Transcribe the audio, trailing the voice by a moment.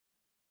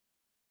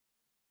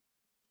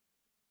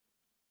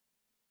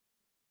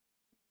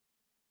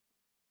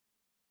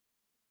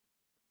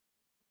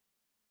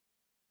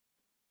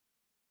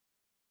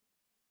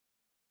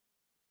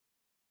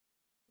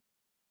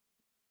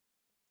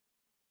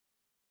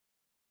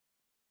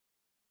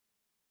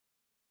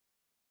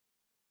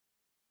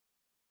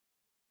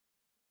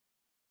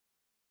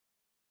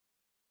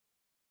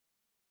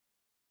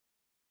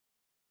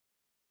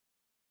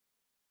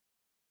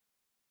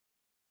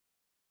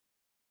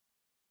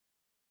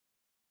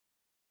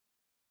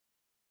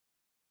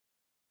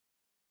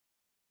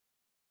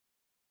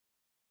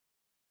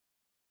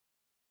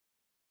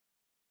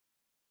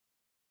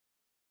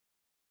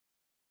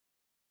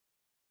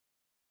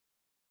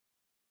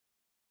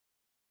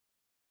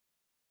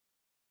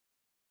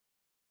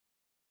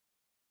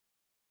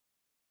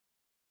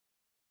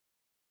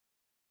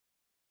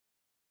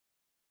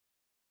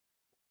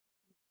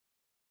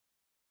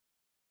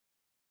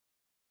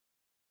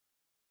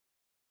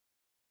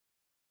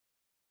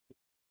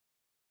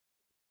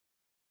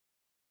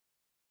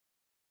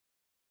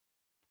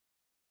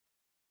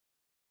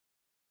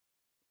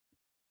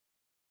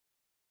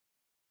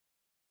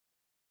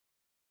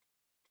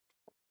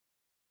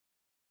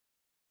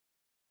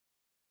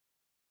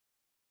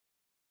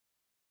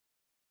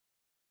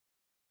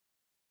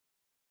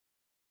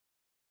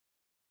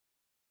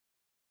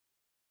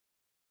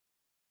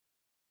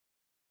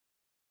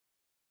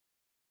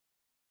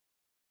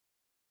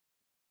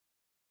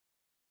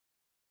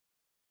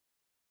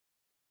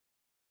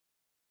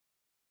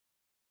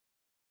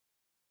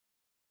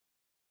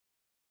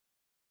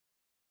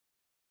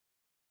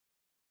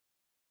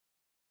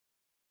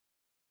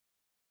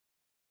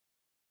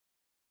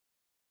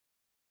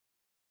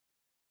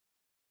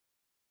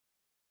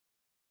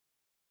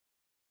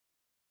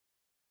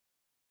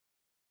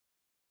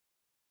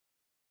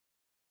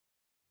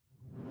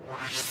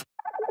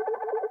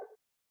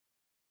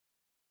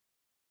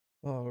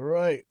All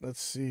right, let's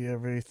see.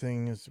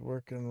 Everything is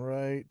working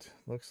right.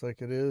 Looks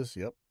like it is.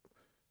 Yep.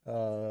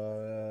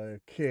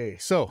 Okay,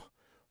 so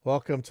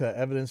welcome to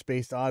Evidence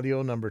Based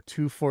Audio number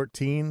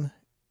 214.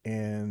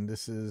 And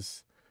this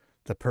is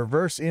the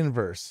Perverse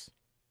Inverse.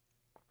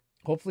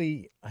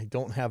 Hopefully, I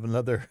don't have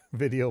another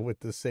video with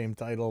the same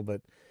title,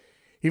 but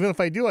even if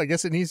I do, I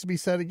guess it needs to be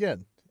said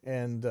again.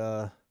 And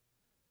I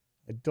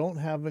don't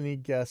have any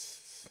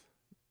guests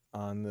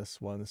on this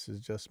one. This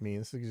is just me.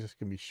 This is just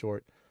going to be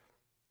short.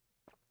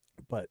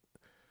 But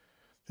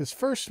this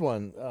first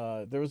one,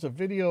 there was a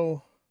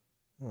video.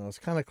 Well, it's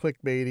kind of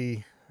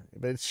clickbaity,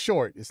 but it's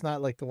short. It's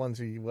not like the ones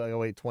where you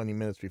wait 20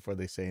 minutes before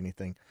they say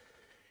anything.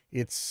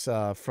 It's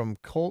from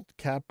Colt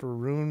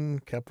Caperune.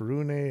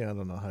 I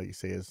don't know how you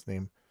say his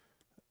name.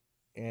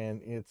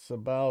 And it's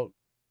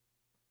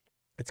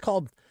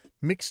called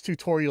Mix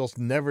Tutorials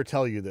Never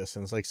Tell You This.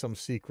 And it's like some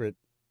secret,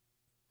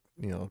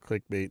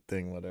 clickbait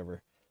thing,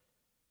 whatever.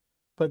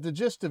 But the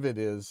gist of it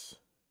is,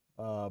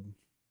 the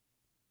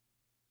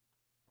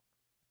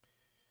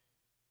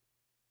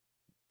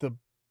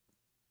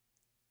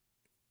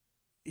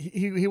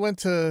he went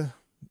to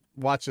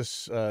watch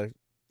this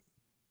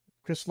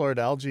Chris Lord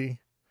Algae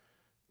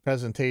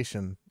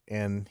presentation,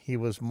 and he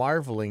was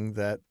marveling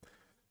that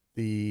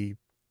the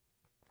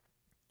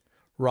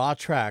raw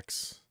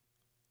tracks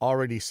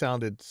already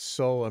sounded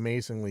so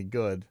amazingly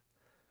good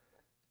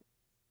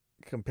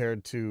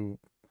compared to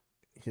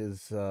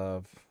his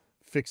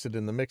fix it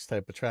in the mix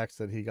type of tracks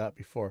that he got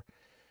before.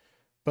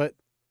 But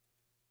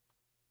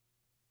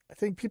I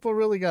think people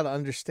really got to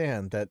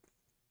understand that,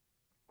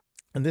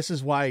 and this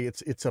is why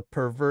it's a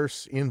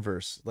perverse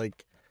inverse.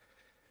 Like,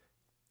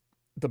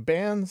 the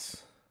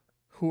bands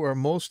who are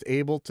most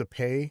able to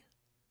pay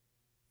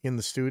in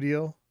the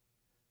studio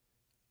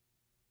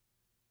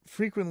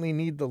frequently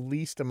need the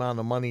least amount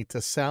of money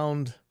to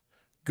sound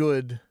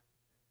good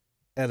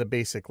at a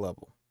basic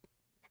level.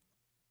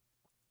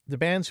 The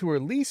bands who are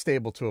least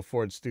able to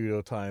afford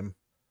studio time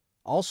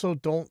also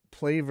don't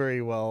play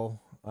very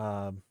well,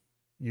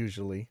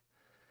 usually.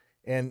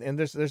 And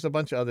there's a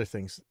bunch of other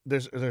things.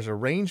 There's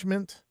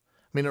arrangement.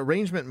 I mean,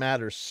 arrangement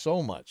matters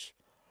so much.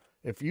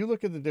 If you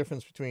look at the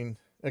difference between,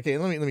 okay,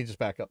 let me just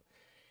back up.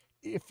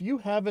 If you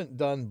haven't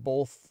done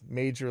both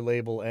major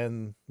label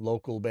and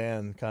local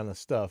band kind of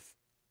stuff,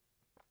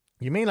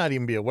 you may not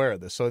even be aware of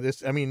this. So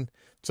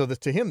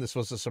to him, this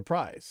was a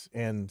surprise.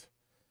 And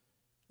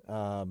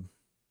I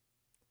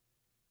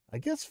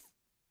guess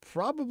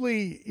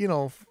probably,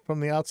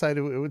 from the outside,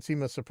 it would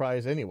seem a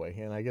surprise anyway.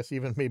 And I guess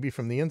even maybe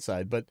from the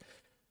inside, but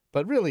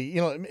really,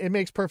 it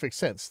makes perfect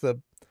sense.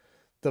 The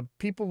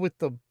people with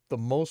the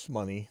most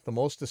money, the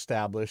most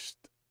established,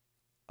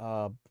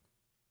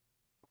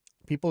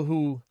 people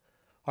who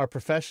are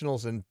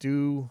professionals and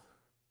do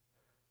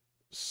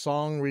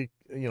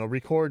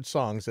record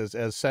songs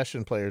as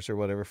session players or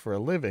whatever for a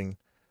living,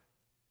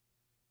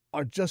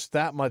 are just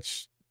that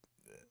much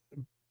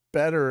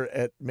better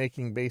at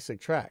making basic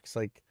tracks.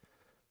 Like,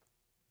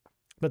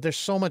 but there's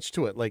so much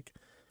to it. Like,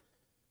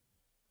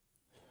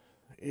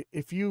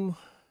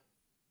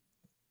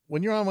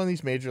 when you're on one of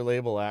these major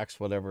label acts,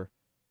 whatever,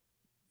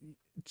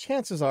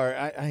 chances are,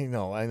 I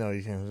know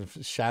you can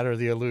shatter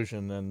the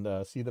illusion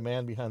and see the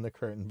man behind the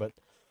curtain, but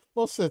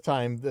most of the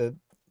time, the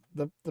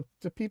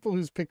people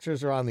whose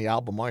pictures are on the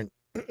album aren't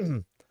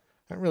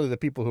really the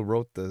people who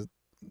wrote the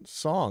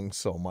song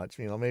so much.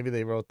 Maybe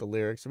they wrote the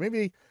lyrics, or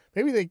maybe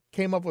they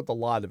came up with a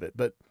lot of it,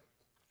 but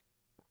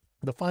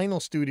the final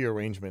studio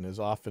arrangement is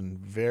often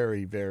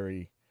very,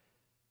 very,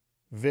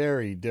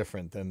 very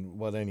different than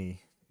what any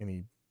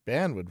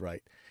band would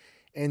write.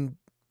 And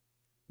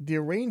the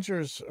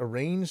arrangers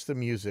arrange the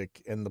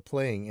music and the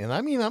playing, and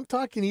I mean, I'm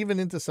talking even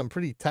into some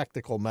pretty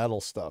technical metal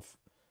stuff,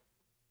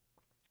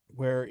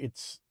 where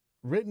it's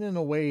written in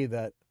a way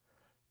that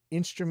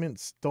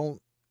instruments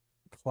don't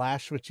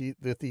clash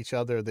with each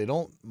other. They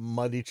don't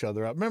mud each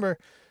other up. Remember,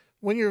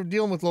 when you're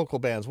dealing with local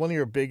bands, one of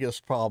your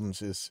biggest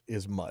problems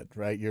is mud,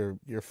 right?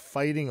 You're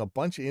fighting a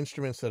bunch of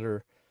instruments that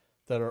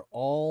are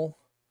all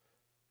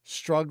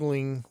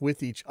struggling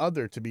with each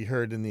other to be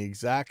heard in the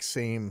exact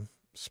same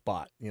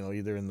spot,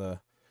 either in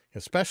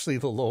especially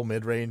the low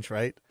mid range,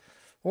 right?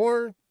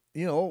 Or,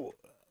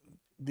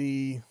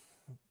 the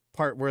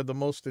part where the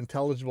most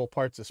intelligible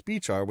parts of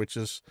speech are, which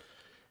is,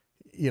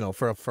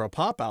 for a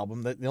pop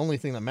album, that the only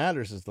thing that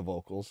matters is the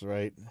vocals,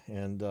 right?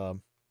 And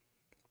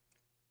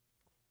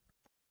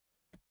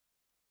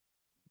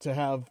to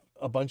have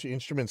a bunch of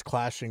instruments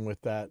clashing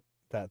with that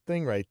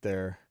thing right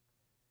there,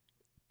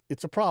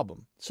 it's a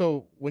problem.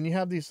 So when you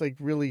have these like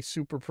really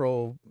super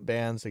pro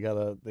bands, they got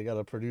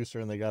a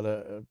producer and they got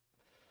a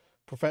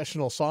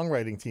professional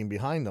songwriting team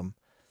behind them.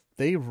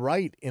 They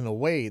write in a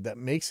way that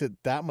makes it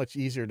that much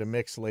easier to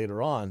mix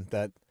later on,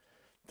 that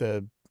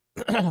the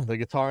the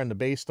guitar and the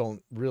bass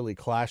don't really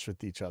clash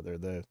with each other.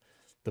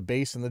 The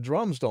bass and the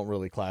drums don't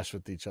really clash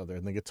with each other,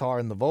 and the guitar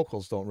and the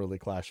vocals don't really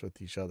clash with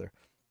each other.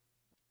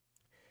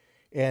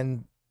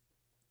 And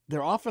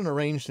they're often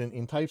arranged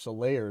in types of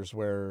layers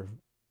where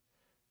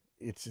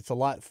it's a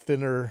lot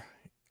thinner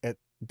at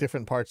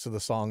different parts of the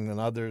song than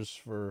others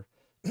for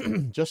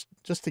just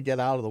to get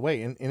out of the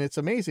way. And it's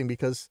amazing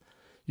because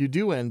you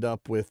do end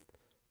up with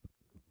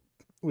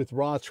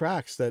raw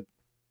tracks that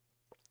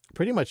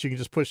pretty much you can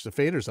just push the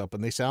faders up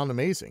and they sound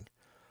amazing.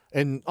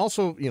 And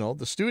also,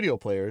 the studio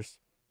players,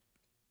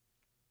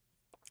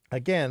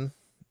 again,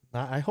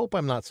 I hope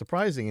I'm not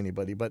surprising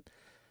anybody, but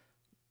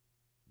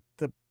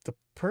the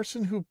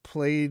person who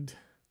played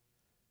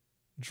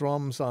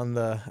drums on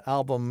the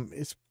album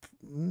is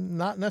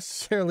not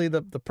necessarily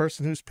the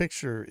person whose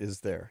picture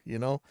is there.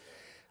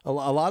 A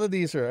lot of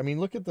these are, I mean,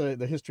 look at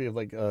the history of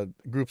like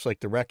groups like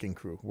the Wrecking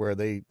Crew, where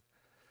they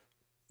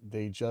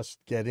just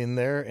get in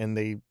there and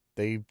they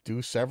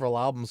do several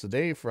albums a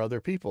day for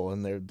other people,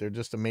 and they're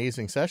just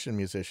amazing session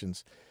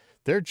musicians.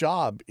 Their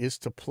job is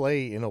to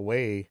play in a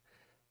way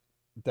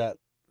that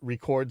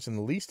records in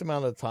the least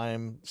amount of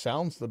time,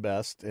 sounds the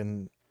best,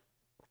 and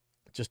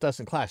just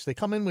doesn't clash. They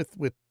come in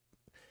with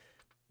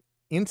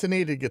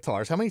intonated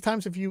guitars. How many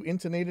times have you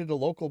intonated a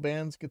local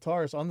band's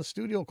guitars on the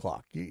studio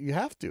clock? You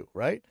have to,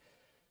 right?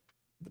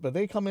 But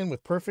they come in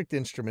with perfect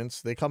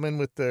instruments. They come in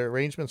with the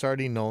arrangements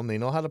already known. They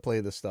know how to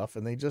play this stuff,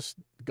 and they just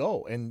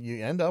go, and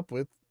you end up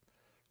with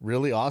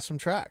really awesome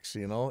tracks,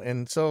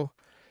 And so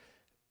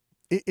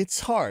it's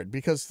hard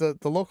because the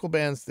local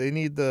bands, they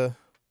need the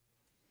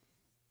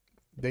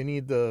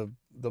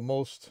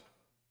most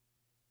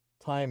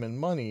time and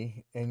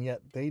money, and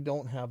yet they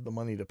don't have the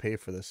money to pay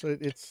for this. So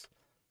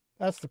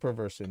that's the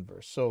perverse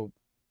inverse. So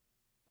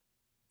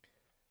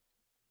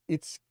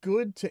it's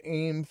good to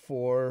aim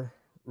for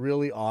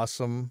really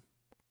awesome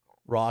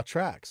raw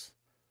tracks,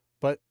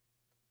 but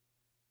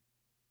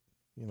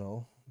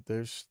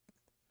there's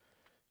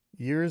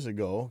years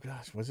ago,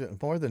 gosh, was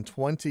it more than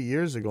 20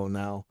 years ago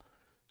now,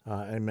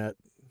 I met,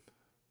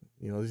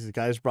 these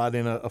guys brought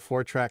in a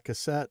 4-track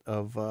cassette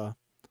of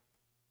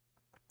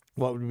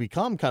what would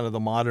become kind of the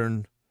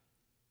modern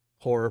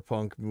horror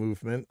punk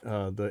movement,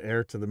 the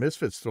heir to the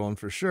Misfits throne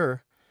for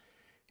sure.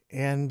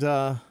 And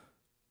the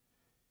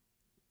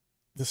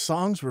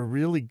songs were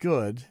really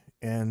good,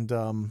 and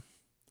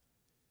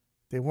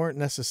they weren't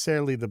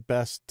necessarily the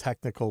best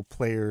technical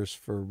players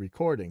for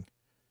recording.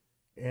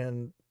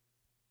 And,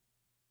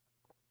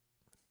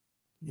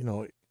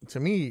 to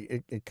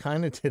me, it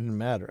kind of didn't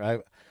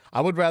matter.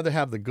 I would rather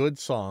have the good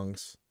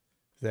songs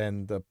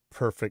than the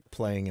perfect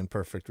playing and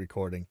perfect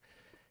recording.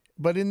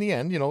 But in the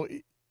end,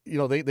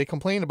 they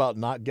complain about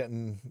not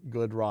getting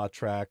good raw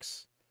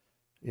tracks.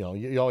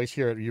 You always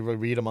hear it. You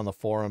read them on the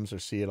forums or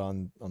see it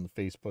on the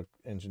Facebook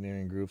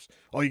engineering groups.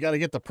 Oh, you got to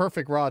get the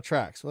perfect raw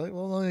tracks.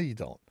 Well, no, you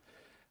don't.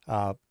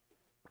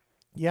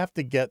 You have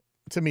to get,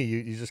 to me,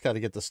 you just got to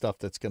get the stuff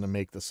that's going to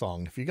make the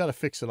song. If you got to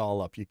fix it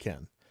all up, you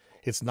can.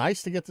 It's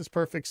nice to get this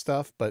perfect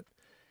stuff, but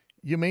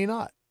you may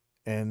not.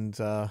 And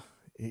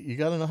you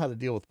got to know how to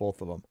deal with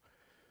both of them.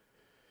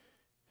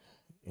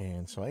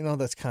 And so I know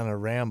that's kind of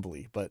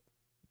rambly, but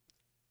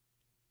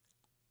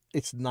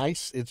it's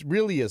nice. It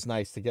really is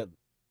nice to get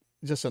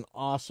just an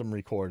awesome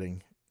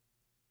recording.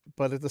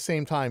 But at the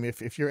same time,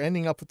 if you're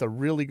ending up with a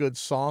really good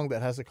song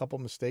that has a couple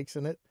mistakes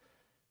in it,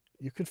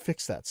 you could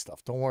fix that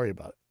stuff. Don't worry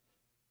about it.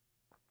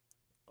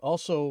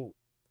 Also,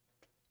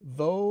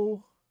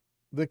 though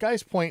the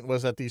guy's point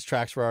was that these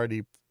tracks were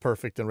already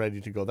perfect and ready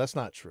to go, that's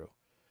not true.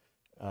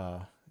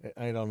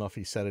 I don't know if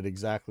he said it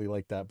exactly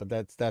like that, but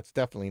that's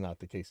definitely not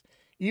the case.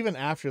 Even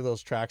after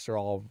those tracks are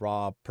all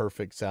raw,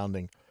 perfect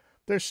sounding,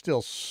 there's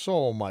still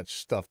so much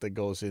stuff that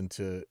goes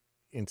into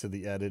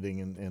the editing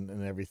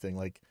and everything.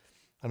 Like,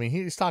 I mean,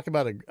 he's talking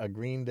about a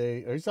Green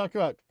Day, or he's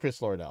talking about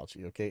Chris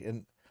Lord-Alge, okay?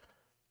 And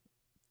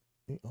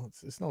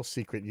it's no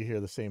secret you hear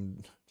the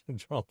same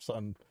drums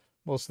on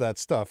most of that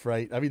stuff,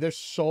 right? I mean, there's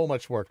so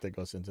much work that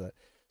goes into that.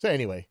 So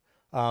anyway,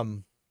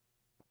 I'm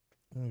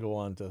gonna go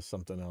on to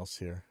something else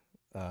here.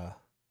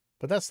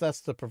 But that's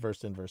the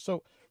perverse inverse.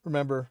 So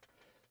remember,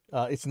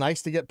 it's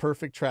nice to get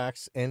perfect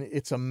tracks, and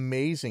it's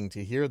amazing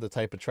to hear the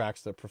type of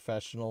tracks that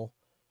professional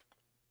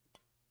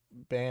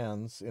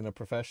bands in a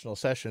professional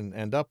session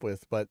end up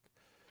with, but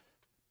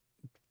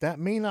that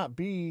may not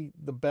be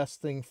the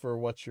best thing for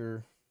what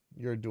you're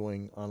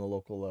doing on a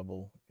local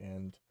level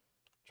and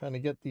trying to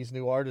get these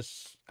new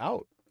artists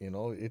out.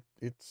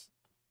 It's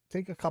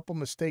take a couple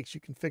mistakes,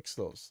 you can fix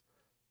those.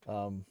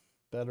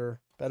 Better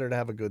to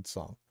have a good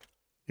song.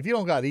 If you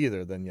don't got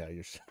either, then yeah,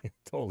 you're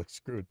totally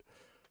screwed.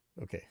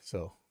 Okay,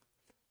 so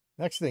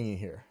next thing you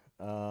hear.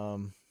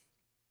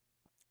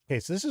 Okay,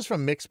 so this is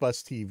from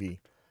Mixbus TV,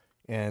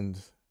 and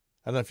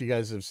I don't know if you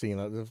guys have seen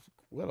it.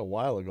 A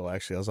while ago,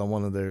 actually, I was on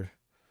one of their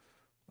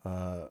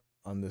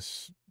on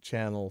this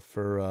channel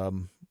for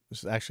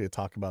this is actually a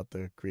talk about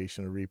the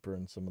creation of Reaper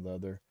and some of the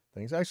other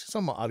things. Actually,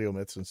 some audio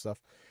myths and stuff.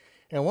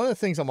 And one of the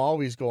things I'm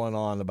always going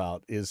on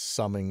about is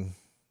summing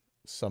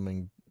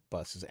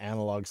buses,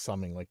 analog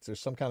summing. Like there's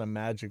some kind of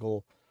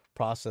magical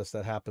process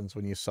that happens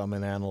when you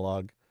summon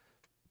analog.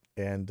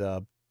 And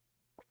so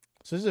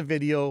this is a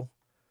video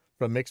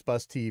from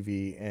Mixbus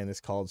TV, and it's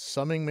called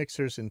 "Summing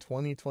Mixers in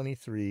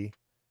 2023.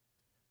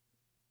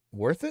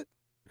 Worth it?" ?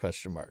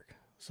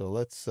 So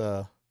let's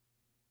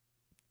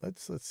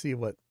see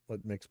what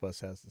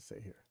Mixbus has to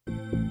say here.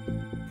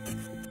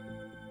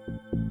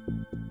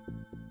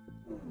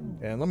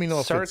 And let me know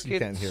if you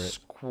can't hear it.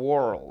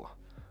 Squirrel.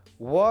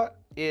 What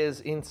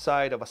is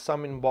inside of a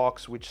summon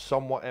box which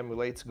somewhat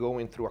emulates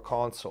going through a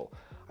console?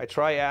 I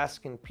try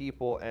asking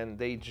people and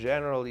they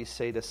generally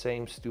say the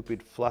same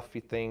stupid fluffy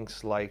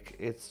things like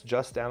it's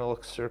just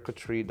analog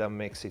circuitry that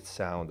makes it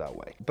sound that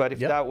way. But if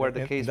that were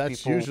the case,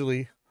 that's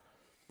usually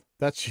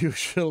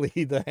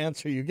the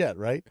answer you get,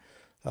 right?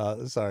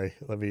 Sorry,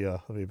 let me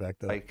back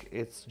that up. Like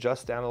it's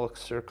just analog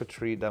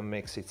circuitry that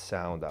makes it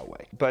sound that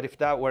way. But if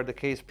that were the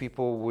case,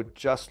 people would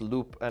just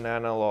loop an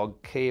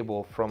analog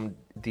cable from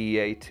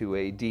DA to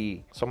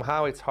AD.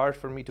 Somehow it's hard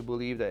for me to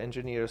believe that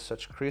engineers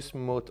such Chris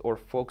Muth or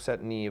folks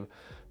at Neve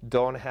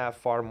don't have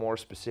far more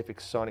specific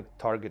sonic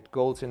target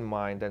goals in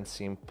mind than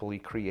simply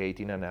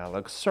creating an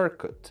analog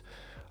circuit.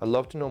 I'd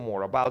love to know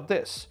more about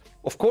this.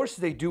 Of course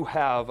they do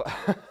have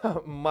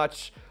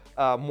much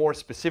more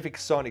specific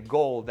sonic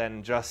goal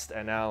than just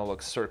an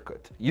analog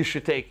circuit. You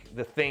should take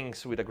the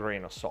things with a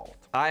grain of salt.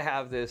 I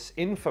have this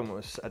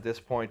infamous, at this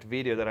point,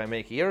 video that I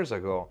make years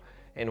ago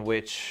in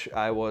which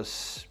I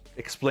was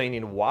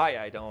explaining why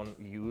I don't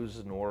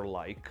use nor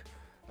like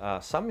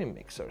summing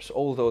mixers,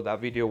 although that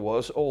video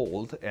was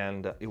old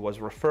and it was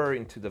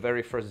referring to the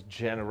very first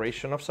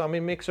generation of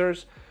summing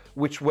mixers,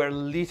 which were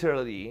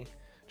literally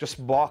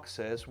just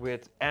boxes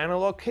with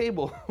analog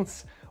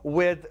cables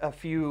with a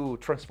few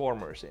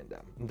transformers in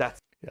them.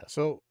 Yeah,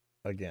 so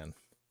again,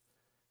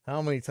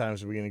 how many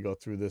times are we going to go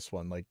through this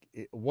one? Like,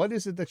 what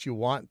is it that you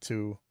want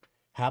to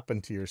happen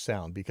to your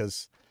sound?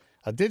 Because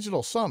a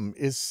digital sum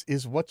is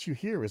what you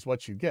hear, is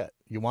what you get.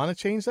 You want to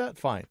change that?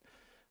 Fine.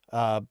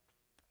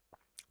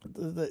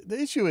 The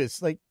issue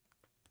is, like,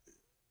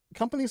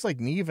 companies like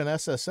Neve and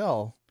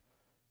SSL,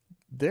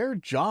 their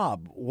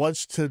job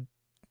was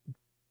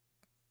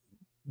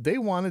they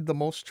wanted the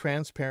most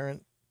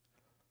transparent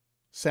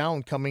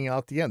sound coming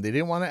out the end. They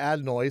didn't want to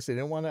add noise. They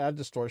didn't want to add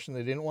distortion.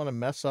 They didn't want to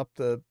mess up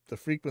the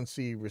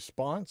frequency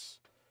response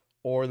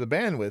or the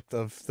bandwidth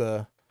of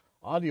the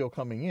audio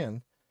coming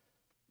in.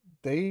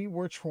 They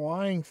were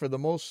trying for the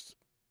most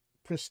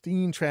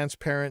pristine,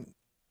 transparent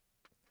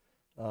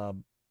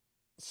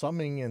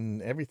summing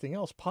and everything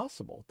else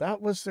possible.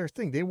 That was their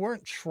thing. They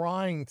weren't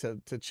trying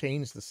to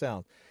change the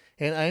sound.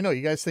 And I know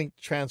you guys think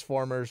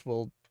transformers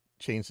will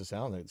change the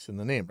sound. It's in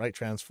the name, right?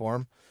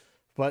 Transform.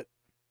 But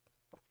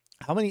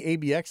how many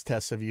ABX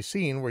tests have you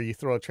seen where you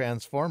throw a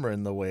transformer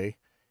in the way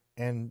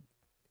and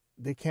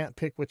they can't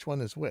pick which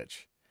one is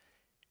which?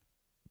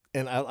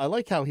 And I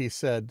like how he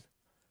said,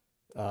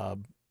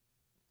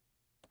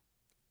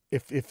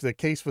 if the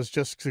case was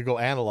just to go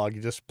analog,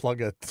 you just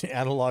plug an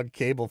analog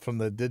cable from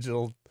the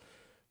digital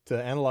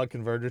to analog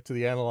converter to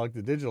the analog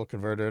to digital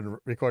converter and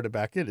record it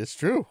back in. It's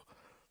true.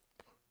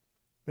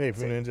 Hey,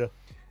 Ninja.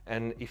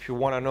 And if you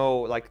want to know,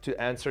 like, to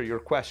answer your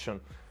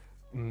question,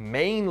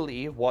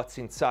 mainly what's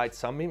inside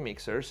summing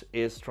mixers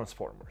is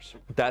transformers.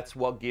 That's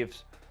what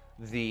gives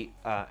the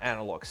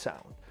analog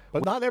sound.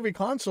 But not every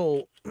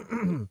console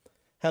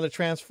had a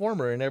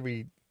transformer in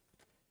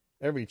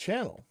every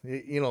channel.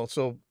 You know,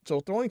 so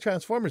throwing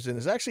transformers in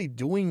is actually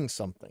doing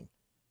something.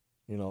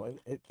 You know,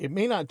 it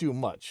may not do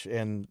much,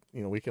 and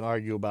you know, we can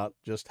argue about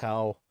just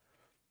how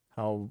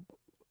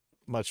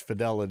much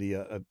fidelity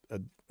a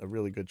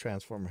really good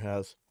transformer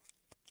has,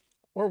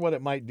 or what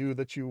it might do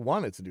that you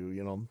want it to do,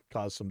 you know,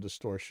 cause some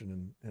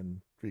distortion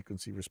and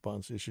frequency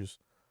response issues.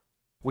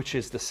 Which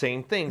is the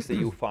same things that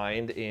you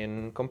find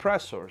in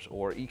compressors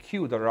or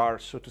EQ that are,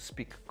 so to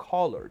speak,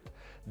 colored.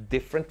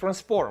 Different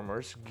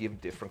transformers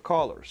give different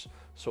colors.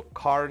 So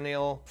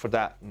Carnil for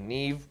that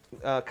Neve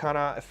kind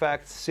of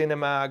effect,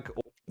 Cinemag.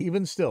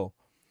 Even still,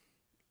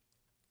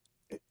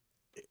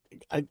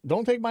 I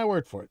don't take my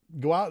word for it.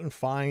 Go out and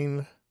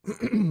find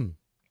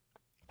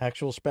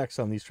actual specs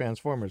on these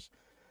transformers.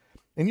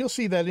 And you'll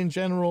see that in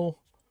general,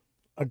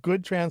 a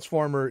good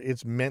transformer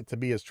is meant to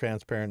be as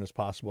transparent as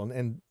possible.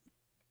 And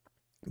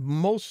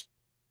most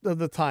of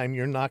the time,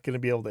 you're not going to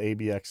be able to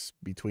ABX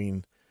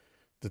between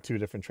the two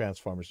different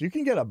transformers. You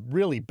can get a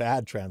really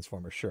bad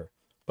transformer, sure.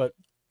 But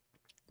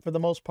for the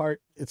most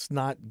part, it's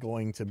not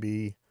going to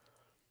be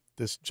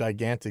this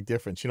gigantic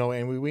difference. You know,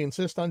 and we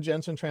insist on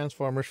Jensen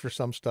transformers for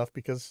some stuff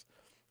because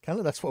kind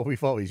of that's what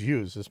we've always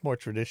used. It's more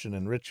tradition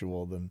and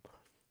ritual than...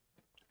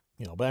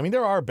 You know, but I mean,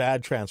 there are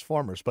bad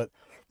transformers. But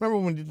remember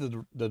when we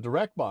did the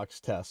direct box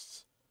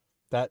tests,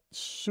 that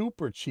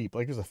super cheap,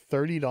 like it was a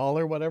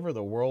 $30 whatever,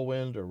 the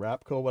Whirlwind or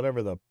Rapco,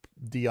 whatever, the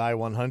DI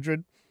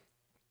 100.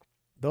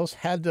 Those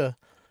had to,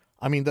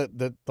 I mean,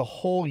 the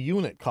whole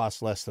unit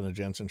cost less than a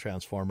Jensen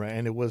transformer,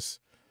 and it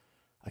was,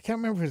 I can't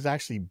remember if it was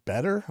actually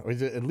better or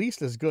is it at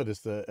least as good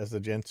as the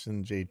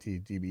Jensen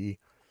JT DBE.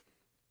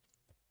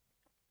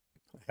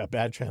 A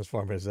bad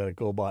transformer is that a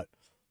GoBot.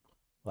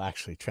 Well,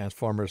 actually,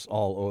 transformers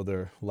all owe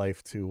their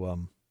life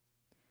to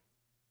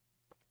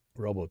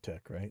Robotech,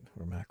 right?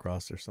 Or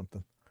Macross or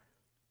something.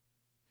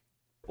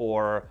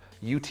 Or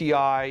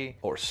UTI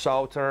or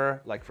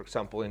Sauter, like for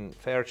example in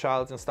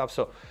Fairchild and stuff.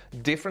 So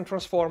different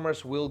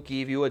transformers will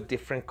give you a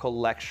different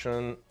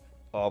collection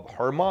of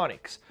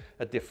harmonics,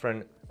 a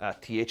different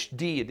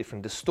THD, a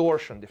different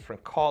distortion,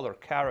 different color,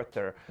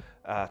 character,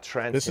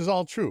 trends. This is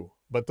all true,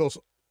 but those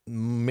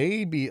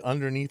may be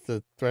underneath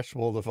the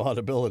threshold of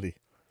audibility.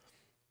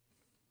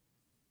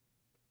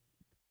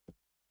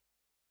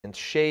 And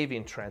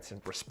shaving trends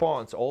and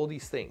response, all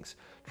these things.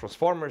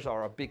 Transformers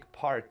are a big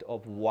part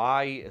of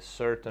why a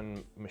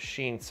certain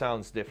machine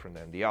sounds different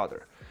than the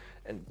other.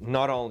 And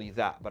not only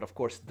that, but of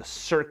course the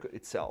circuit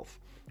itself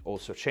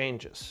also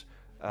changes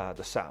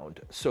the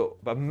sound. So,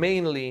 but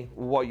mainly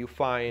what you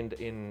find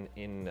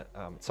in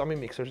some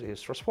mixers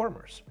is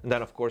transformers. And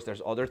then of course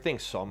there's other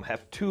things. Some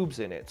have tubes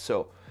in it.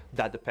 So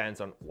that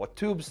depends on what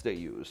tubes they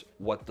use,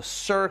 what the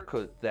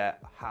circuit that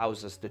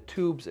houses the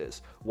tubes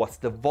is, what's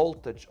the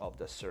voltage of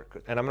the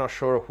circuit. And I'm not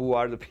sure who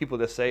are the people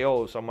that say,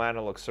 oh, some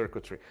analog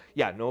circuitry.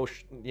 Yeah, no,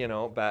 you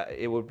know, but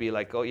it would be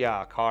like, oh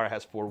yeah, a car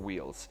has 4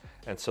 wheels,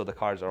 and so the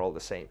cars are all the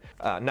same.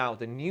 Now,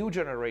 the new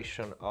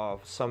generation of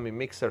some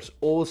mixers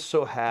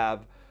also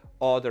have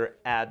other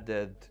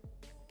added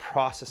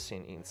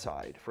processing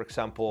inside. For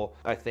example,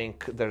 I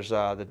think there's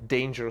the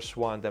dangerous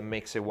one that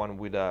makes it one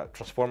with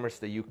transformers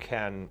that you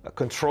can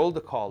control the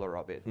color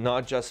of it,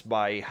 not just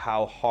by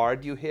how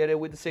hard you hit it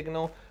with the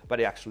signal, but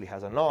it actually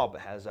has a knob.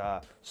 It has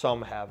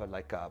some have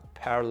like a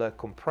parallel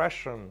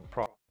compression.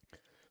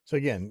 So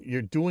again,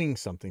 you're doing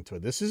something to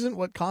it. This isn't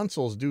what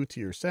consoles do to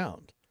your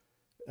sound.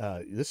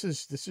 This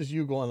is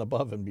you going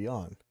above and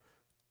beyond.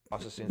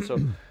 Processing. So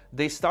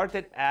they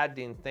started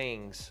adding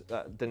things.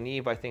 The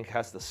Neve, I think,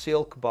 has the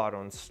silk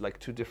buttons, like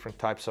 2 different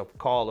types of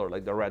color,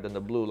 like the red and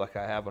the blue, like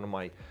I have on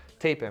my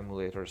tape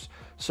emulators.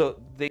 So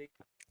they...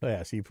 Oh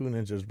yeah, see, Poo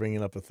Ninja's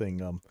bringing up a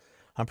thing.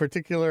 I'm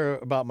particular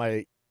about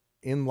my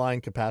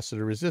inline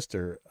capacitor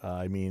resistor.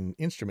 I mean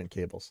instrument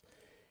cables.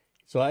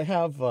 So I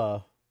have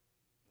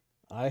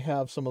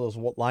some of those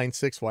line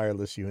 6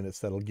 wireless units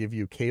that'll give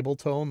you cable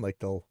tone, like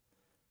they'll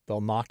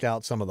knock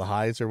out some of the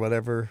highs or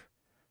whatever.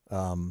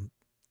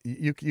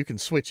 You can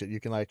switch it. You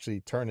can actually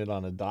turn it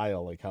on a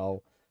dial, like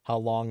how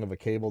long of a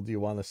cable do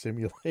you want to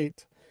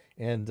simulate.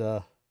 And you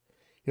know,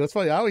 it's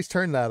funny, I always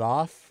turn that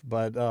off,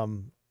 but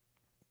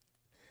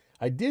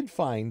I did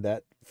find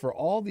that for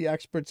all the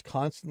experts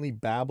constantly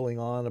babbling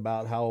on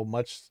about how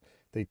much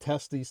they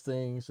test these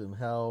things and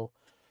how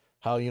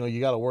you know, you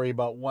got to worry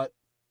about what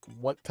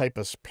type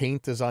of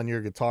paint is on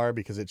your guitar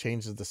because it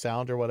changes the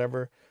sound or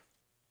whatever,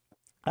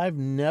 I've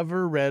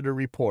never read a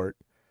report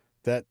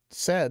that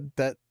said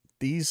that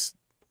these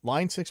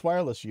line 6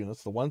 wireless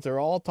units, the ones they're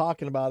all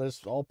talking about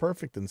is all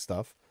perfect and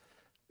stuff,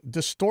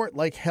 distort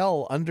like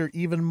hell under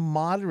even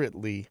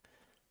moderately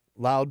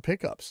loud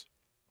pickups.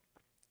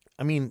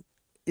 I mean,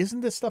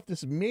 isn't this stuff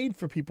that's made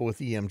for people with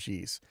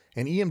EMGs?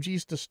 And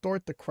EMGs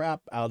distort the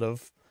crap out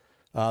of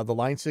the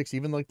line 6,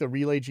 even like the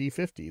Relay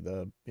G50,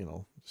 the, you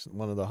know,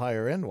 one of the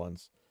higher end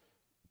ones.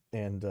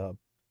 And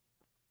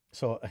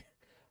so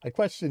I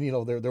question, you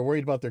know, they're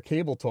worried about their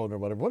cable tone or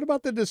whatever. What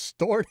about the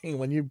distorting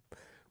when you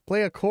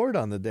play a chord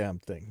on the damn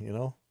thing, you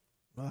know?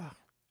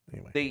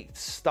 Anyway. They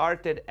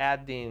started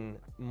adding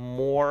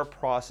more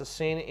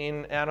processing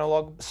in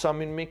analog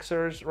summing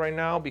mixers right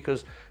now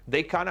because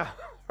they kind of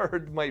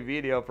heard my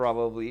video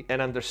probably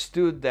and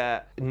understood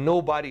that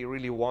nobody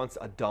really wants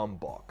a dumb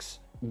box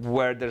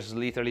where there's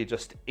literally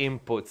just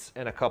inputs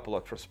and a couple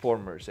of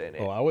transformers in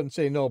it. Oh, I wouldn't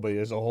say nobody.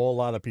 There's a whole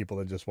lot of people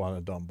that just want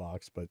a dumb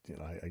box, but you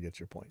know, I get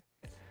your point.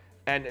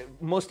 And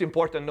most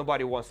important,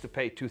 nobody wants to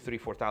pay $2,000,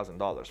 $3,000,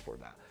 $4,000 for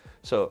that.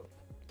 So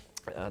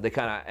they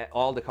kind of,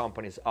 all the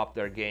companies up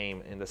their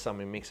game in the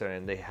summing mixer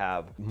and they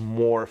have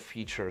more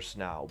features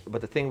now.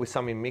 But the thing with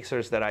summing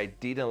mixers that I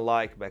didn't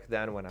like back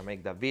then when I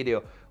made that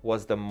video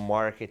was the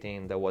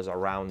marketing that was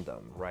around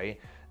them, right?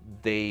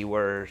 They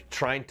were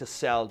trying to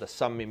sell the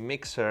summing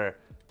mixer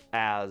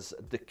as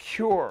the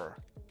cure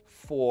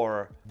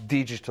for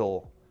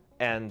digital,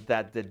 and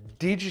that the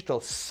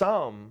digital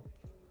sum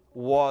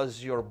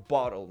was your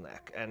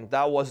bottleneck, and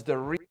that was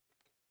the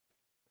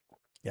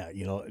yeah,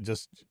 you know,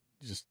 just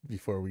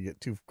before we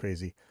get too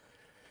crazy,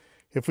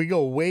 if we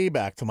go way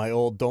back to my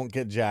old Don't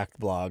Get Jacked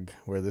blog,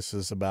 where this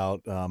is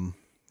about you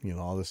know,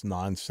 all this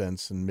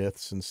nonsense and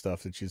myths and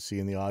stuff that you see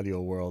in the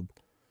audio world,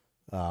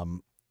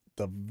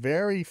 the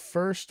very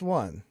first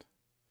one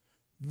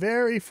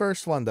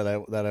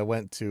that I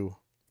went to,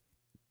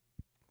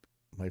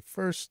 my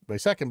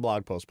second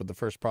blog post, but the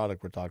first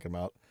product we're talking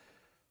about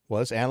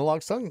was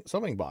analog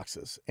summing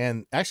boxes.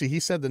 And actually,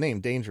 he said the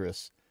name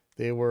Dangerous.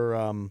 They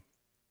were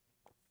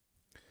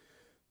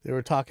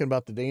talking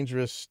about the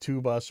Dangerous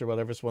 2-bus or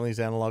whatever. It's one of these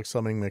analog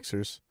summing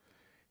mixers.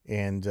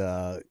 And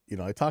you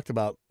know, I talked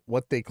about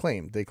what they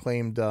claimed. They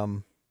claimed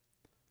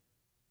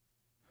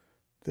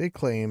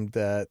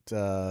that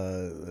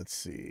let's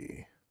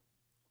see,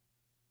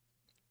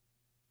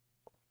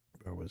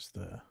 where was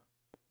the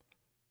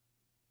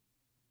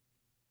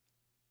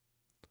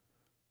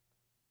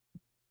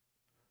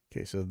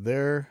okay, so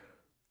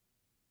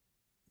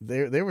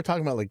they were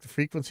talking about like the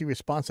frequency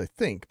response, I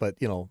think, but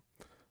you know,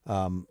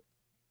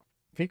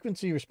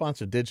 frequency response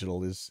of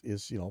digital is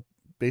you know,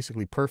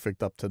 basically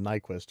perfect up to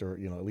Nyquist, or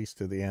you know, at least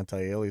to the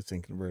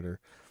anti-aliasing converter.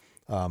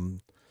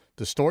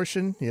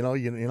 Distortion, you know,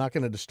 you're not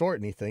going to distort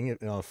anything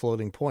on a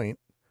floating point.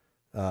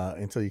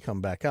 until you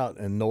come back out.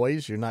 And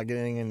noise, you're not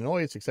getting any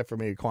noise except for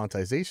maybe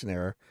quantization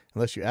error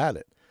unless you add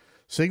it.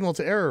 Signal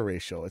to error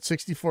ratio at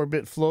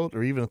 64-bit float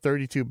or even a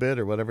 32-bit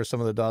or whatever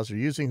some of the DAWs are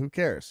using, who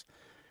cares?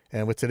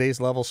 And with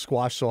today's levels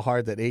squashed so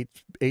hard that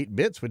 8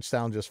 bits would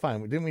sound just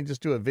fine. Didn't we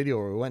just do a video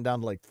where we went down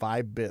to like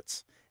 5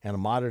 bits and a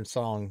modern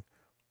song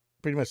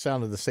pretty much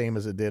sounded the same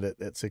as it did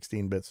at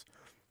 16 bits?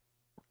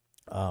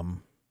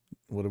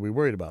 What are we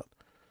worried about?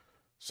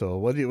 So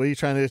what are you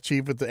trying to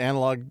achieve with the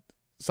analog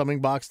summing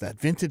box? That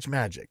vintage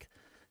magic,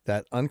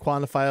 that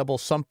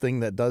unquantifiable something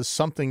that does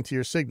something to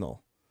your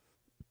signal.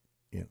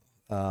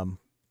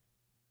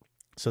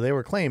 So they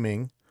were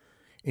claiming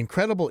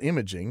incredible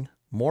imaging,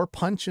 more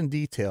punch and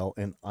detail,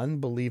 and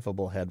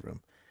unbelievable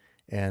headroom.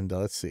 And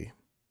let's see.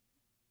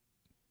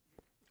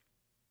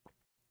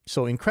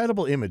 So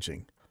incredible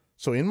imaging.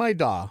 So in my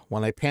DAW,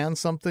 when I pan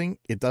something,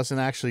 it doesn't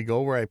actually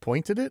go where I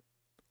pointed it?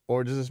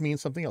 Or does this mean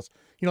something else?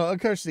 Of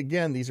course,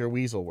 again, these are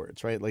weasel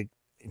words, right? Like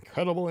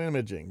incredible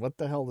imaging. What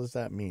the hell does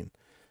that mean?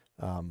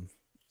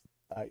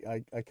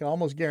 I can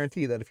almost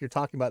guarantee that if you're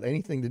talking about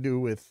anything to do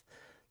with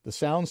the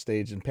sound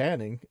stage and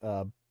panning,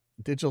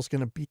 digital's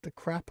going to beat the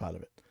crap out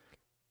of it.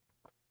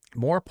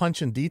 More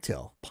punch and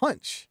detail.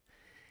 Punch.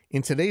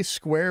 In today's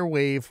square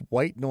wave,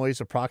 white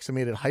noise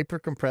approximated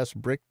hyper-compressed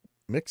brick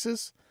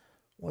mixes,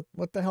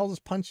 what the hell does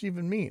punch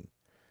even mean?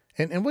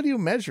 And what do you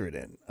measure it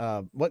in?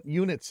 What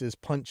units is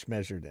punch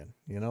measured in,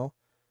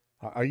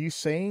 Are you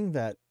saying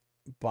that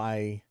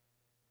by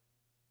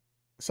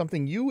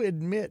something you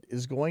admit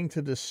is going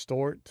to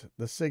distort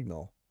the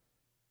signal,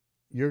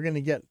 you're going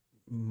to get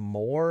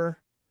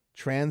more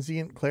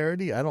transient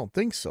clarity? I don't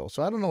think so.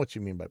 So I don't know what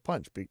you mean by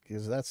punch,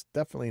 because that's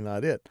definitely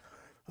not it.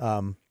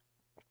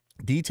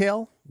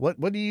 Detail? What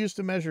do you use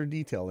to measure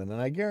detail in?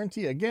 And I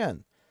guarantee,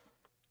 again,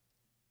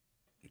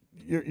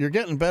 you're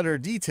getting better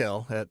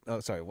detail at... Oh,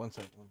 sorry, one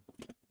second.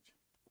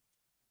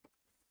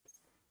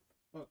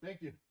 Oh,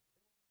 thank you.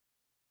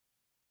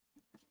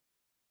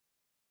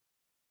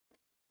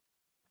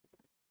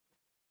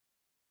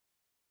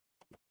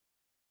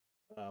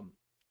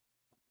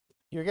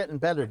 You're getting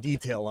better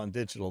detail on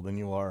digital than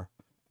you are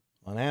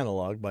on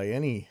analog by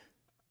any...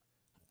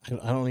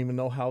 I don't even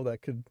know how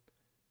that could...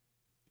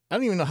 I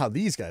don't even know how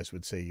these guys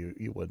would say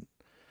you wouldn't.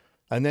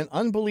 And then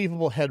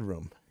unbelievable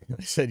headroom.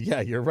 I said,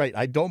 yeah, you're right.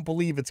 I don't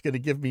believe it's going to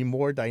give me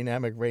more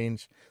dynamic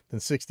range than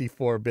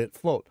 64-bit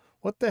float.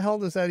 What the hell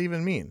does that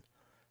even mean?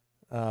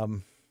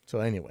 So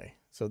anyway,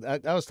 so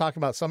I was talking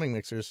about summing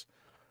mixers.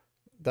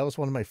 That was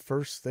one of my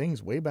first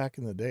things way back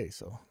in the day.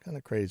 So kind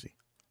of crazy.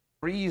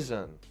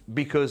 Reason,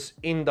 because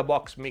in the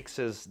box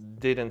mixes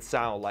didn't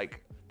sound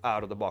like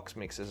out of the box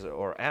mixes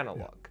or analog.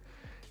 Yeah.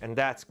 And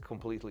that's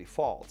completely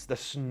false.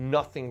 There's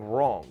nothing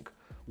wrong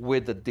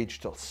with the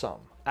digital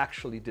sum.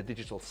 Actually, the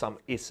digital sum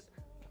is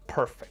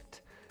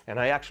perfect. And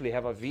I actually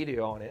have a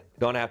video on it,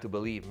 don't have to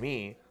believe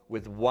me,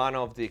 with one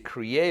of the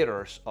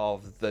creators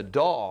of the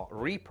DAW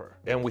Reaper.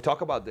 And we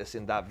talk about this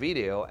in that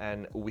video,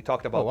 and we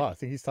talked about... Oh, wow. I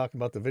think he's talking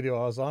about the video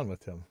I was on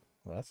with him.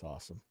 Well, that's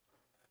awesome.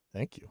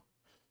 Thank you.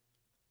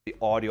 The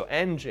audio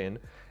engine,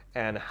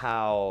 and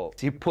how,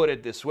 he put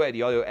it this way,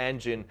 the audio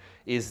engine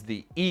is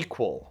the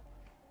equal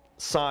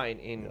sign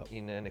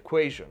in an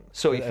equation.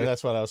 So if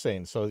that's what I was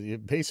saying. So you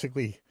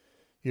basically,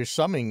 your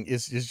summing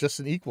is just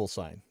an equal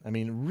sign. I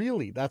mean,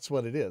 really, that's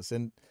what it is.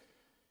 And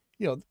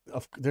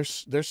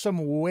there's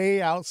some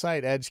way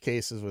outside edge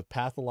cases with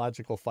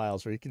pathological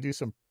files where you can do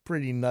some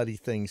pretty nutty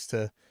things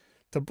to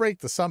break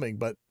the summing.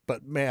 But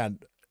man,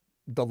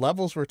 the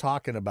levels we're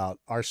talking about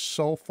are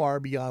so far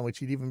beyond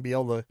what you'd even be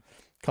able to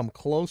come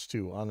close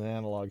to on an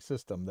analog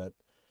system that,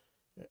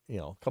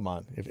 come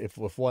on,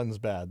 if one's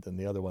bad, then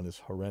the other one is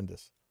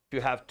horrendous. If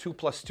you have 2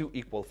 + 2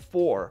 =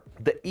 4,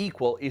 the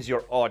equal is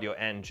your audio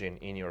engine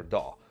in your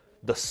DAW,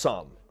 the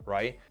sum,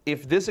 right?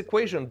 If this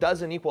equation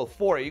doesn't equal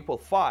 4, equal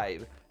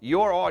 5,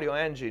 your audio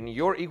engine,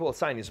 your equal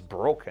sign is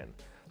broken.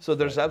 So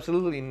there's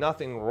absolutely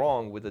nothing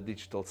wrong with the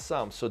digital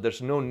sum. So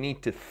there's no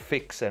need to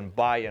fix and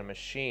buy a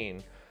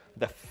machine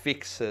that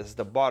fixes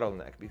the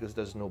bottleneck, because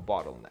there's no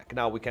bottleneck.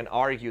 Now we can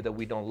argue that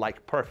we don't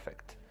like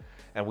perfect,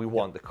 and we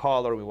want the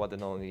color, we want the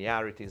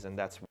nonlinearities, and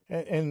that's...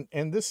 And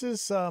this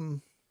is,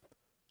 I'm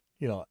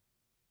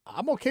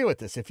okay with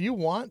this. If you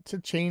want to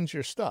change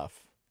your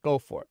stuff, go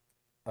for it.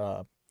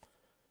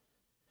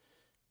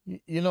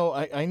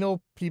 I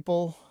know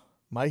people,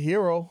 my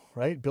hero,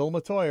 right? Bill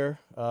Matoyer,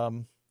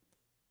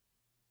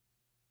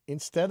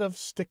 instead of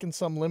sticking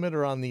some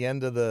limiter on the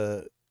end of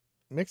the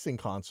mixing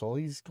console,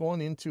 he's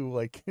going into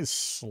like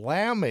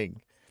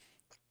slamming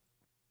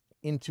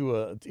into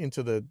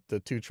the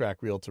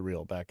 2-track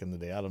reel-to-reel back in the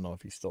day. I don't know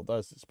if he still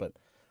does this, but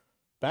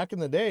back in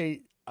the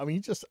day, I mean,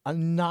 he just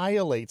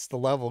annihilates the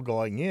level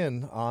going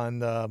in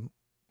on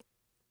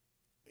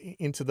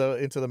into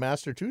the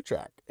master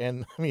 2-track.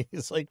 And I mean,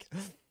 it's like,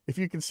 if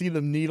you can see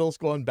the needles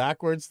going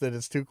backwards, that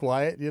it's too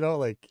quiet,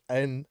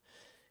 and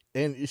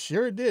it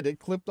sure did. It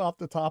clipped off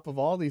the top of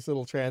all these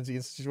little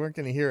transients that you weren't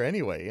going to hear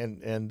anyway.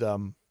 And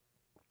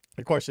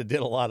of course, it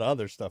did a lot of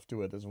other stuff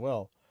to it as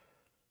well.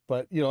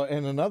 But, you know,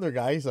 and another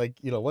guy's like,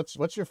 you know,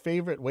 what's your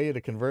favorite way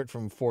to convert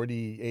from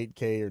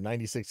 48K or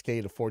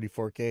 96K to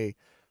 44K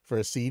for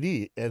a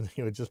CD? And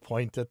he would just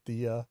point at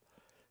the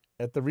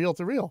reel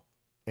to reel,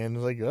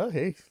 and like, oh,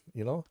 hey,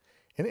 you know,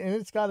 and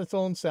it's got its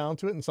own sound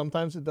to it, and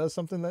sometimes it does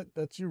something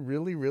that you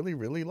really, really,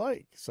 really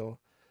like. So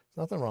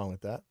there's nothing wrong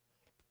with that.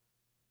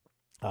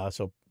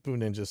 So Boo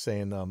Ninja's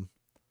saying,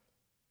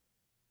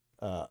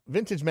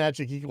 vintage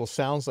magic equals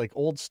sounds like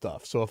old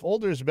stuff. So if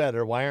older is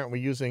better, why aren't we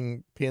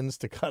using pins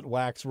to cut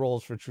wax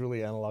rolls for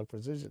truly analog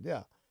precision?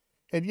 Yeah.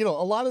 And, you know,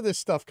 a lot of this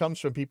stuff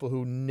comes from people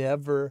who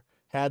never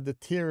had the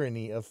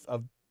tyranny of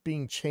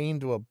being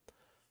chained to a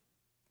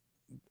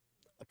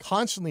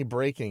constantly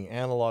breaking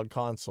analog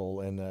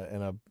console and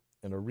a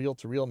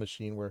reel-to-reel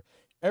machine where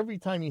every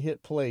time you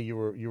hit play, you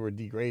were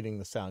degrading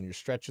the sound. You're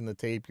stretching the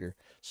tape. You're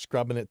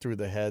scrubbing it through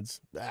the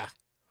heads.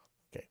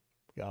 Okay,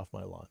 get off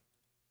my lawn.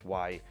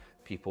 Why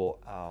people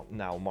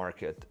now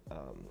market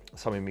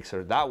summing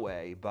mixer that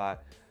way,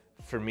 but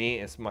for me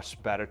it's much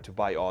better to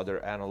buy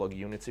other analog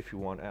units if you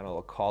want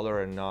analog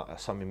color and not a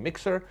summing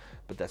mixer,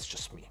 but that's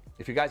just me.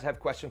 If you guys have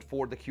questions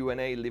for the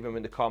Q&A, leave them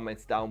in the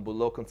comments down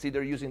below.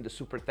 Consider using the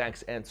super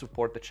thanks and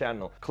support the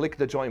channel. Click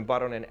the join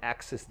button and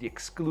access the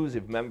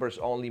exclusive members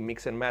only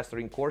mix and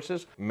mastering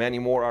courses. Many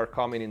more are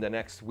coming in the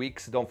next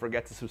weeks. Don't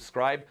forget to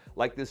subscribe,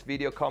 like this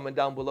video, comment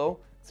down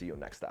below. See you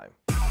next time.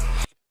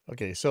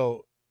 Okay,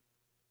 so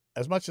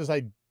as much as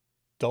I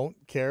don't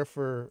care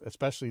for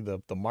especially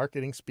the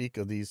marketing speak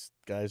of these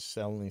guys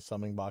selling these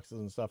summing boxes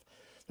and stuff,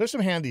 there's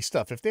some handy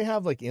stuff. If they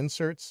have like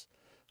inserts,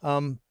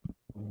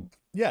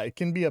 yeah, it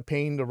can be a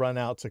pain to run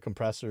out to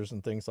compressors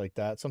and things like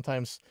that.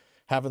 Sometimes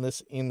having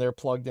this in there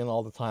plugged in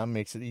all the time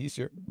makes it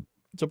easier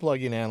to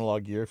plug in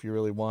analog gear if you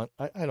really want.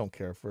 I don't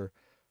care for,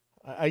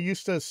 I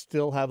used to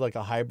still have like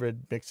a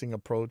hybrid mixing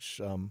approach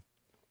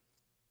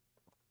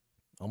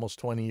almost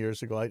 20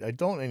 years ago. I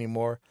don't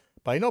anymore,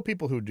 but I know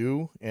people who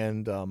do,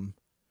 and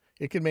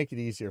it can make it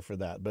easier for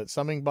that. But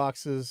summing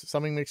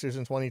mixers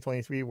in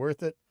 2023,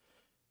 worth it?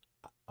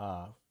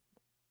 I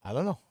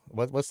don't know.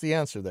 What's the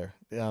answer there?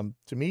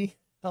 To me,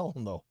 hell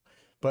no.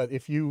 But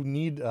if you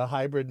need a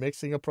hybrid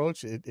mixing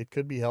approach, it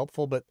could be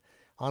helpful. But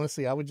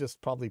honestly, I would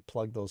just probably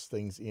plug those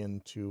things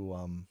into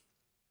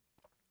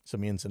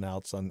some ins and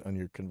outs on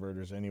your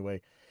converters anyway.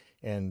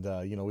 And,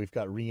 you know, we've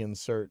got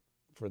reinsert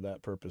for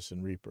that purpose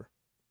in Reaper.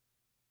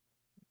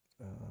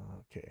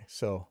 Okay,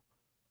 so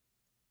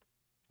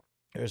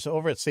there's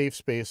over at Safe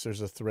Space, there's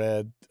a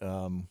thread.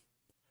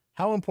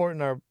 How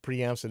important are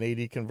preamps and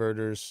AD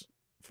converters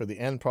for the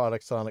end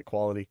product sonic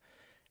quality?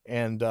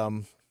 And, you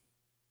know,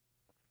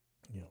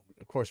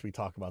 of course we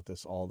talk about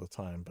this all the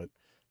time, but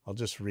I'll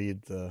just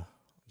read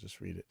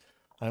it.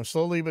 I'm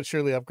slowly but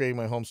surely upgrading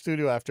my home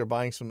studio. After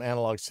buying some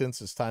analog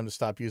synths, it's time to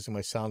stop using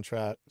my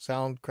Soundcraft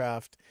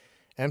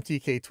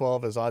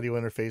MTK12 as audio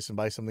interface and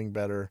buy something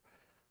better.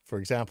 For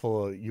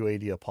example, a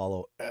UAD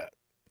Apollo.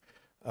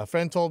 A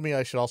friend told me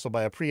I should also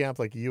buy a preamp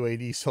like a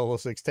UAD Solo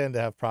 610 to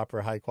have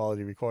proper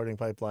high-quality recording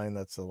pipeline.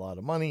 That's a lot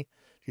of money.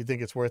 Do you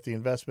think it's worth the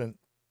investment?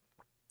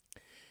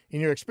 In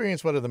your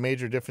experience, what are the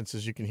major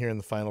differences you can hear in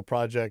the final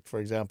project? For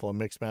example, a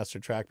mix master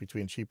track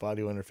between cheap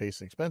audio interface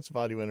and expensive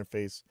audio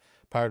interface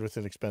powered with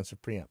an expensive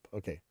preamp.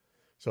 Okay,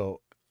 so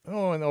I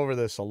went over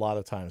this a lot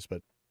of times,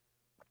 but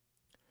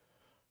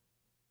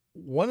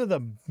one of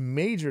the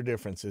major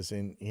differences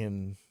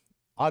in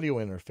audio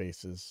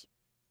interfaces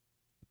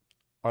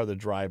are the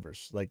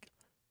drivers. Like,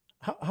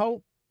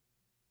 how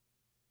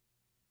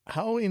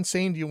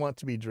insane do you want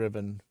to be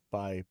driven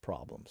by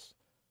problems?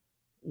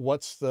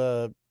 What's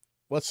the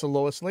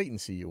lowest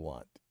latency you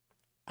want?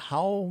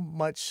 How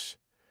much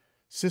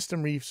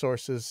system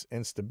resources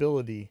and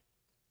stability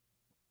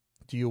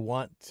do you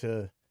want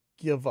to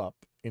give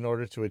up in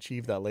order to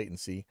achieve that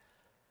latency?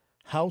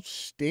 How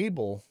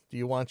stable do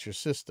you want your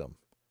system?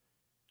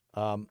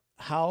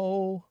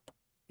 How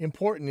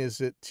important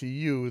is it to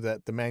you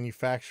that the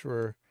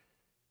manufacturer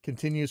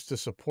continues to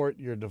support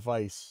your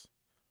device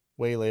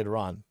way later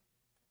on?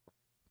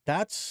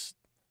 That's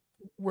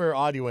where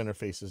audio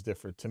interfaces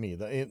differ to me.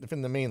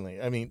 Mainly,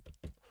 I mean,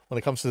 when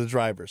it comes to the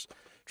drivers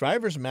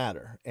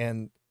matter,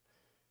 and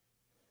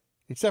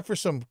except for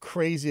some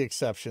crazy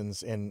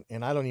exceptions, and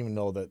I don't even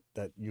know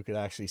that you could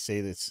actually say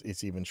that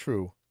it's even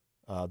true,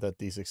 that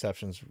these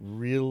exceptions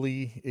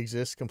really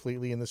exist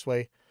completely in this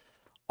way.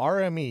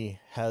 RME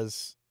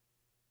has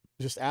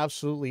just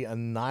absolutely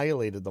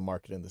annihilated the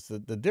market in this.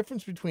 The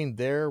difference between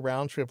their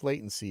round trip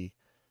latency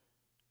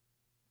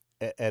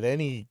at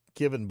any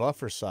given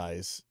buffer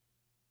size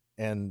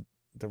and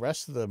the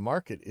rest of the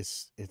market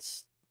it's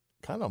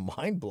kind of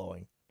mind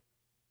blowing.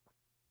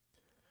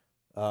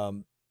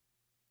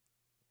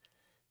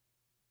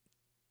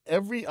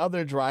 Every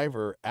other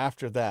driver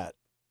after that,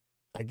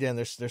 again,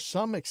 there's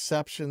some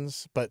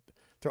exceptions, but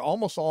they're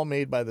almost all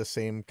made by the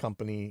same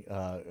company.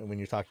 When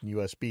you're talking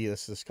USB,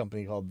 this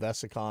company called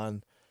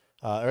Vesicon.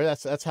 Or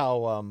that's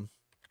how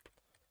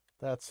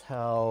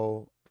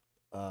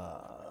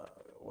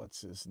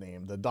what's his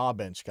name? The DAW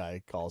Bench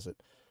guy calls it.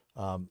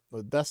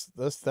 That's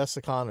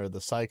Vesicon or the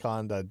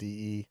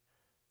Sycon.de.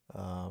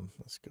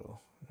 Let's go.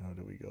 How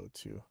do we go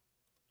to?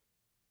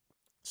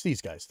 It's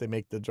these guys. They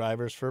make the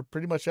drivers for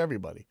pretty much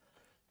everybody.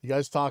 You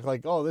guys talk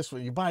like, oh, this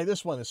one, you buy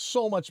this one, is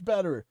so much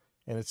better.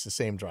 And it's the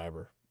same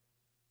driver.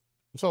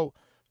 So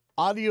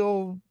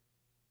audio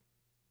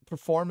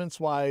performance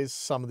wise,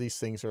 some of these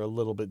things are a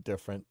little bit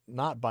different,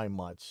 not by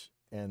much.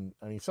 And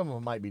I mean, some of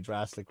them might be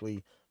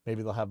drastically,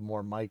 maybe they'll have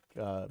more mic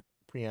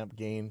preamp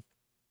gain.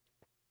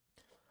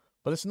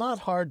 But it's not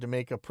hard to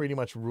make a pretty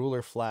much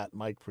ruler flat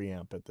mic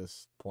preamp at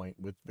this point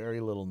with very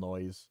little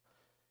noise.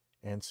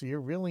 And so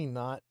you're really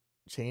not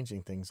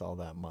changing things all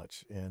that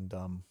much. And,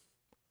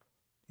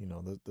 you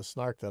know, the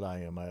snark that I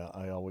am,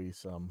 I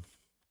always, of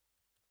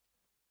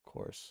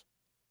course,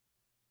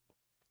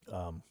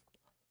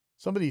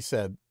 somebody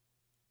said,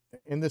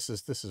 and this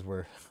is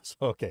where, so,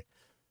 okay.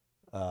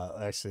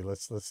 Actually,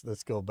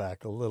 let's go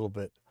back a little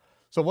bit.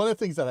 So one of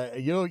the things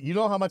that you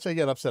know how much I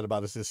get upset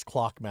about is this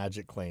clock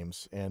magic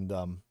claims. And,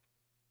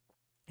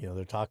 you know,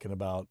 they're talking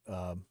about,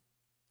 of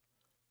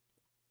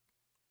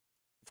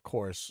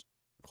course,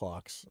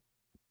 clocks,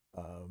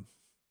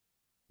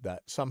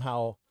 that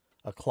somehow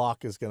a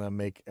clock is going to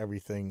make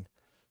everything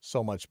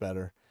so much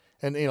better.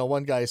 And, you know,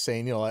 one guy is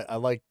saying, you know, I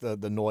like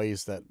the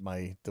noise that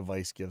my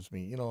device gives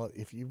me. You know,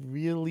 if you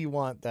really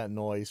want that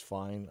noise,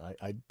 fine.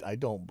 I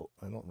don't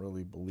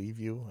really believe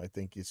you. I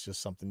think it's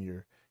just something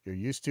you're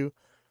used to.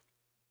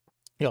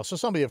 You know, so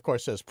somebody, of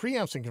course, says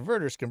preamps and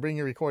converters can bring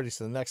your recordings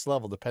to the next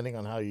level depending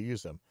on how you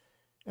use them.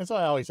 And so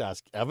I always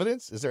ask,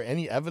 evidence? Is there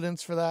any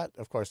evidence for that?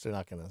 Of course, they're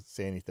not going to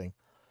say anything.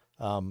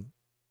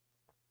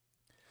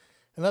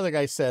 Another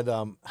guy said,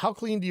 how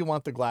clean do you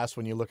want the glass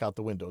when you look out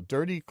the window?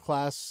 Dirty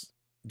glass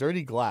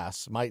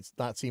might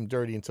not seem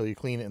dirty until you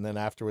clean it and then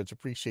afterwards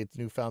appreciate the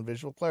newfound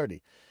visual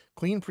clarity.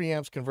 Clean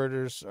preamps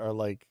converters are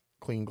like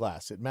clean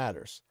glass. It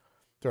matters.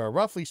 There are,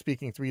 roughly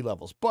speaking, 3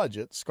 levels: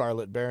 budget,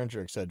 Scarlett,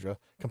 Behringer, etc.,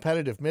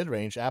 competitive,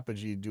 mid-range,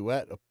 Apogee,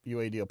 Duet,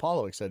 UAD,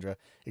 Apollo, etc.,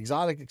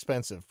 exotic,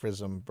 expensive,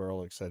 Prism,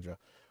 Burl, etc.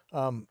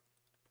 Of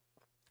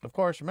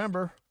course,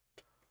 remember,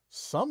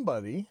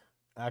 somebody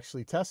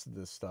actually tested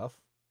this stuff,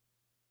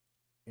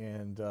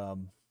 and a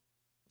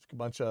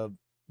bunch of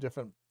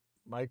different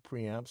mic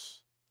preamps.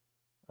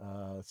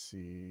 Let's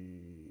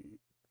see,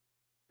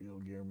 real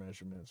gear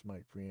measurements,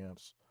 mic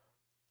preamps.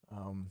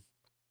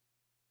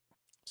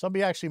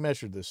 Somebody actually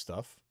measured this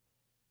stuff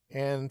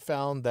and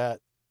found that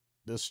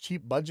those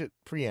cheap budget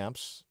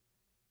preamps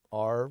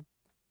are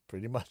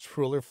pretty much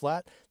ruler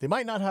flat. They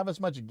might not have as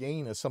much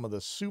gain as some of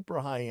the super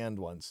high-end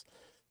ones.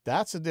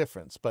 That's a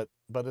difference. But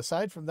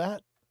aside from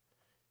that,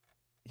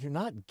 you're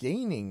not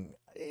gaining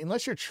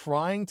unless you're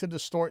trying to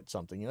distort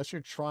something, unless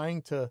you're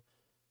trying to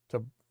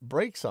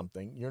break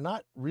something. You're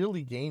not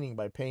really gaining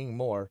by paying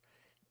more,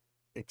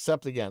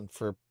 except again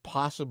for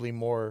possibly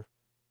more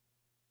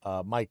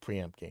mic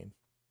preamp gain.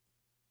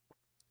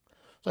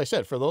 So I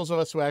said, for those of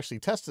us who actually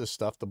test this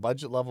stuff, the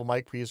budget level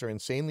mic pre's are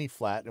insanely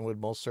flat and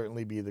would most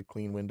certainly be the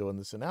clean window in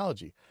this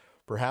analogy.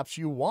 Perhaps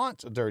you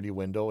want a dirty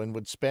window and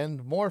would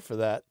spend more for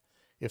that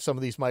if some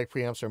of these mic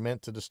preamps are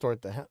meant to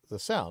distort the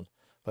sound.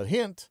 But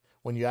hint,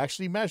 when you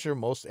actually measure,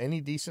 most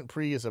any decent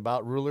pre is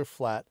about ruler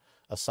flat,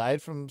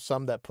 aside from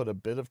some that put a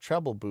bit of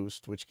treble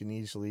boost, which can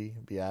easily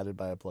be added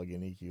by a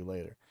plug-in EQ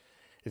later.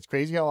 It's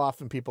crazy how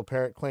often people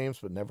parrot claims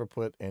but never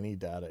put any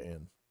data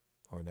in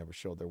or never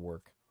show their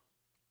work.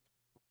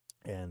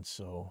 And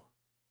so,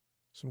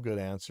 some good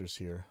answers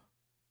here.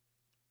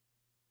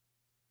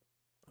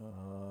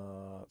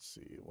 Let's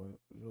see, what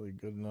really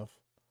good enough?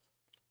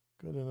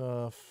 Good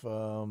enough.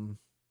 And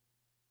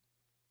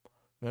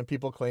then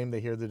people claim they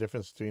hear the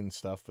difference between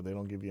stuff, but they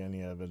don't give you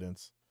any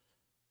evidence.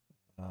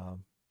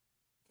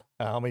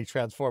 How many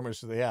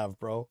transformers do they have,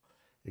 bro?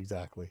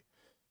 Exactly.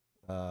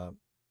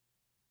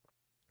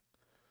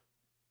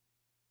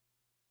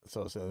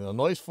 So the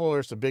noise floor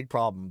is a big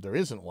problem. There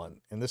isn't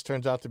one. And this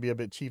turns out to be a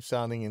bit cheap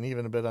sounding and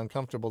even a bit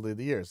uncomfortable to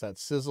the ears. That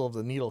sizzle of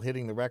the needle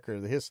hitting the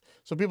record, the hiss.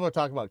 So people are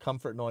talking about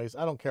comfort noise.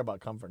 I don't care about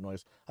comfort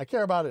noise. I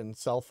care about it in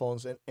cell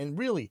phones. And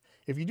really,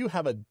 if you do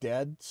have a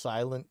dead,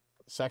 silent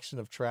section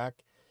of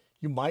track,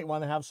 you might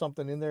want to have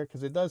something in there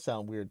because it does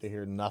sound weird to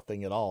hear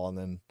nothing at all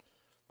and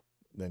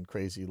then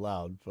crazy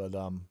loud. But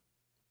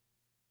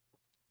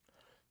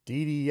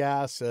Dee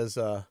says,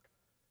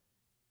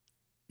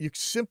 you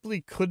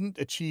simply couldn't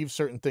achieve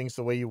certain things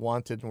the way you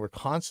wanted and were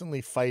constantly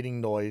fighting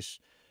noise,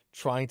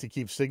 trying to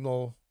keep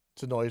signal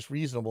to noise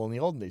reasonable in the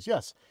olden days.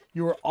 Yes,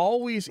 you were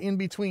always in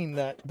between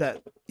that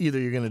either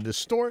you're going to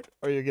distort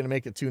or you're going to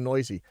make it too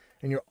noisy.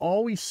 And you're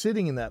always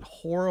sitting in that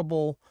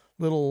horrible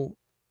little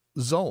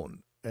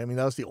zone. I mean,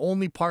 that was the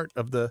only part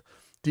of the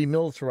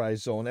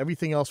demilitarized zone.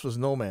 Everything else was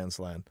no man's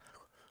land.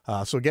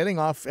 So getting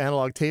off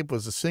analog tape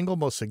was the single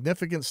most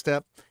significant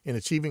step in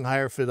achieving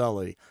higher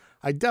fidelity.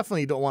 I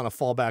definitely don't want to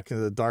fall back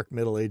into the dark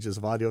middle ages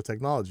of audio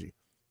technology.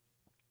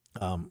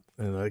 And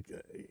like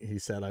he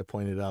said, I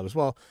pointed out as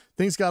well,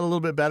 things got a little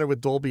bit better with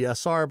Dolby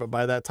SR, but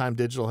by that time,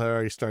 digital had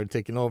already started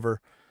taking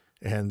over,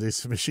 and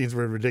these machines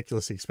were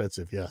ridiculously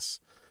expensive. Yes.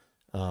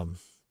 And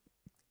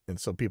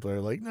so people are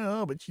like,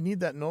 no, but you need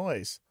that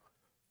noise.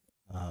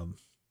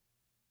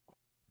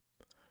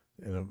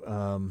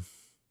 Yeah,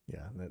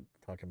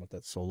 talking about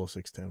that Solo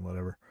 610,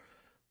 whatever.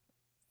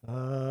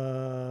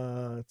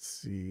 Let's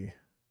see.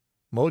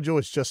 Mojo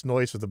is just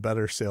noise with a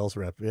better sales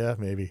rep. Yeah,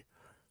 maybe.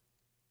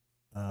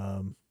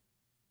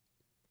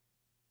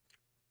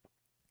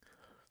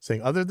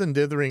 Saying, other than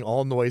dithering,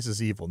 all noise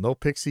is evil. No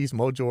pixies,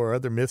 Mojo, or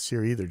other myths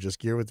here either. Just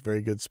gear with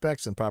very good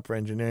specs and proper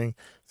engineering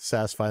to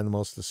satisfy the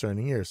most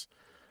discerning ears.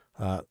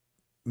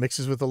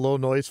 Mixes with a low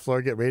noise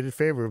floor get rated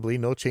favorably.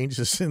 No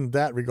changes in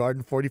that regard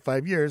in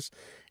 45 years,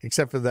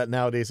 except for that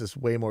nowadays it's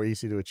way more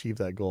easy to achieve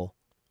that goal.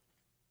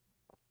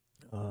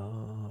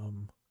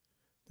 And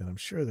I'm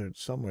sure they're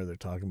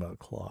talking about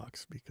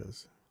clocks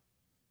because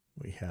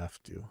we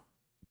have to.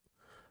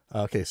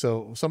 Okay,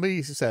 so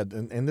somebody said,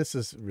 and this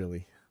is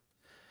really,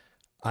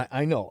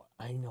 I know.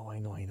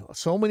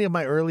 So many of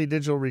my early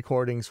digital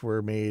recordings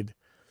were made,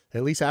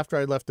 at least after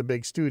I left the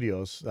big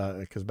studios,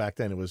 because back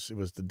then it was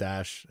the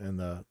Dash and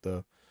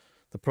the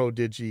Pro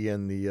Digi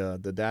and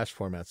the Dash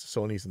formats, the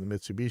Sonys and the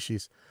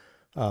Mitsubishis.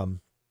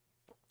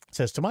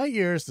 Says, to my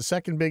ears, the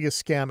second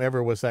biggest scam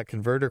ever was that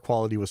converter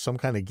quality was some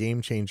kind of game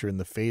changer in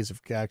the phase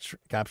of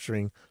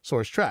capturing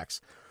source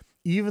tracks.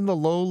 Even the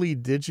lowly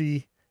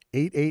Digi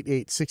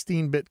 888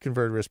 16-bit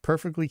converter is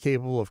perfectly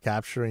capable of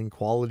capturing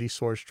quality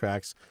source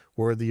tracks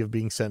worthy of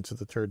being sent to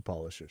the turd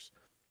polishers.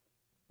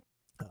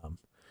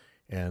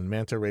 And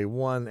Manta Ray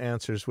 1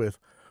 answers with,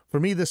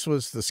 for me, this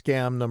was the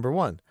scam number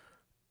one.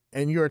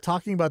 And you're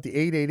talking about the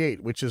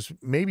 888, which is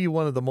maybe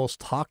one of the most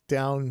talked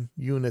down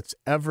units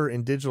ever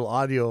in digital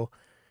audio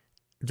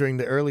during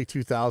the early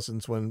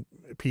 2000s when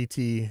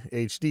PT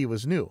HD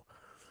was new.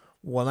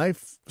 When I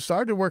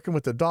started working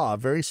with the DAW,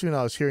 very soon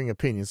I was hearing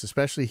opinions,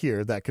 especially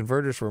here, that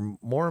converters were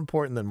more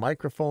important than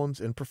microphones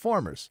and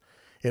performers.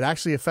 It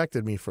actually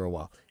affected me for a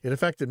while. It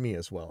affected me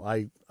as well.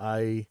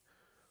 I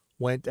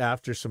went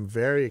after some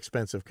very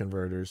expensive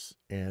converters,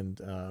 and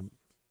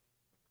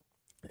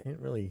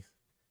it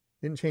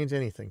didn't change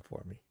anything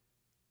for me.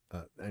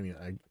 I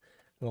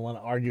don't want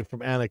to argue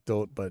from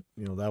anecdote, but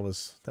that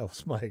was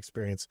my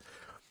experience.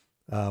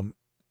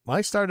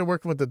 I started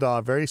working with the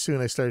DAW very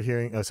soon. I started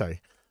hearing,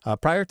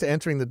 prior to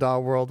entering the DAW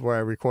world where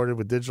I recorded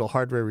with digital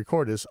hardware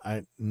recorders,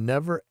 I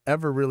never,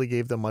 ever really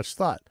gave them much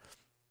thought.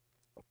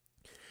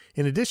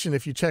 In addition,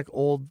 if you check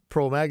old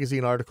Pro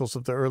Magazine articles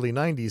of the early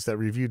 90s that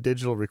reviewed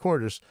digital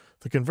recorders,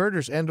 the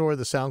converters and or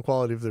the sound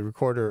quality of the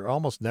recorder are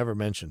almost never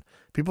mentioned.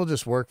 People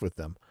just work with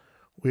them.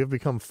 We have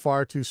become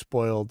far too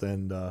spoiled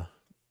and,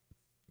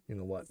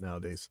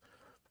 nowadays.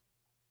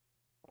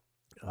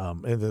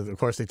 And then, of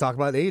course, they talk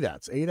about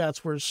ADATs.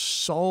 ADATs were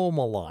so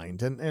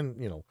maligned.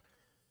 And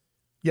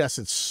yes,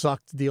 it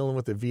sucked dealing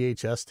with the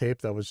VHS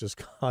tape that was just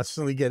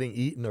constantly getting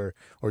eaten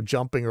or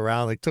jumping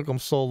around. It took them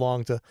so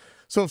long to...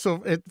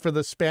 for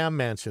the Spam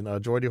Mansion,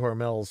 Jordy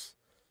Hormel's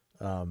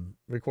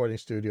recording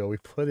studio, we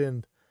put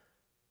in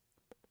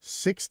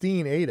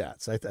 16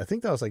 ADATs. I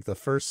think that was like the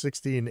first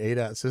 16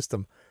 ADAT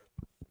system.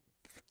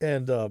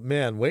 And,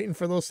 man, waiting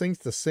for those things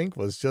to sync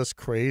was just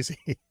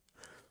crazy.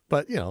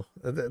 But,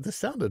 they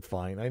sounded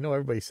fine. I know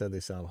everybody said they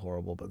sound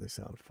horrible, but they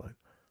sounded fine.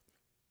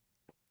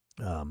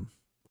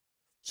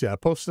 So, yeah, I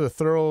posted a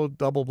thorough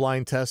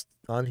double-blind test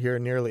on here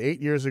nearly 8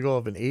 years ago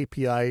of an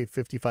API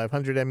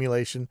 5500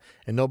 emulation,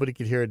 and nobody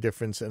could hear a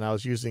difference, and I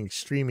was using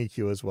extreme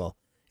EQ as well.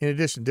 In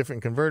addition,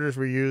 different converters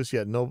were used,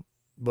 yet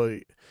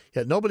nobody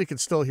could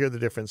still hear the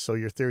difference, so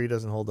your theory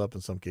doesn't hold up in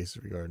some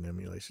cases regarding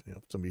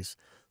emulation. Somebody's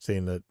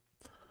saying that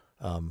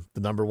the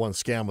number one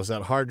scam was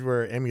that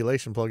hardware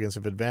emulation plugins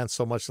have advanced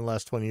so much in the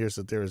last 20 years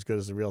that they're as good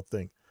as the real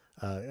thing.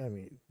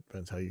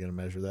 Depends how you're going to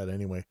measure that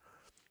anyway.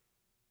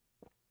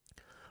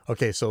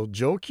 Okay, so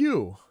Joe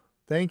Q.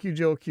 Thank you,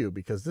 Joe Q,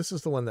 because this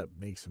is the one that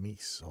makes me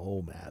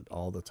so mad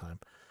all the time.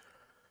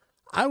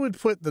 I would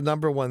put the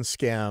number one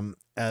scam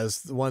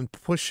as the one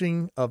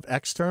pushing of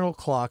external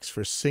clocks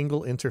for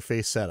single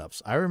interface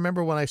setups. I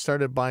remember when I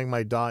started buying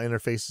my DAW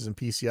interfaces and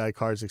PCI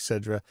cards,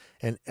 etc.,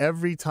 and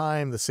every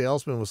time the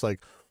salesman was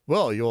like,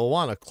 well, you'll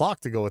want a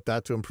clock to go with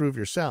that to improve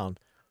your sound.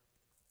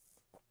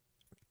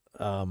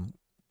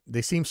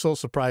 They seemed so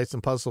surprised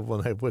and puzzled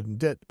when I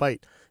wouldn't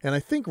bite. And I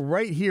think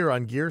right here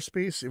on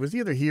Gearspace, it was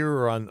either here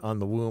or on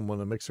the Womb, on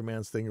the Mixer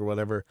Man's thing or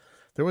whatever,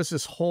 there was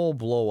this whole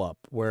blow up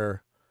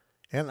where,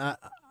 and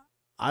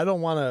I don't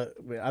want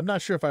to, I'm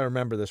not sure if I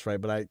remember this right,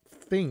 but I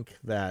think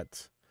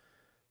that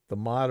the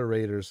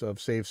moderators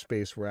of Safe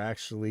Space were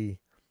actually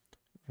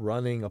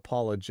running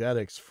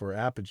apologetics for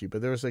Apogee,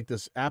 but there was like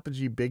this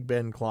Apogee Big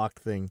Ben clock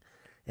thing,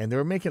 and they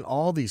were making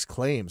all these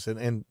claims,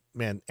 and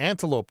man,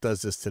 Antelope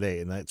does this today,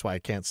 and that's why I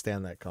can't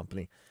stand that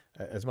company.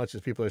 As much as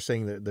people are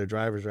saying that their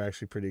drivers are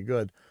actually pretty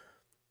good,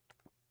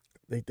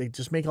 they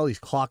just make all these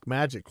clock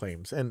magic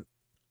claims. And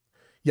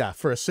yeah,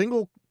 for a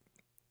single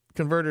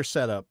converter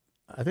setup,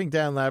 I think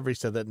Dan Lavery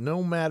said that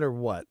no matter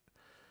what,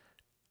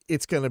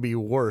 it's going to be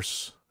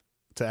worse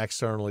to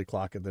externally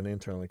clock it than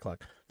internally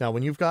clock. Now,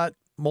 when you've got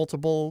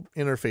multiple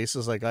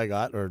interfaces like I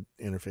got, or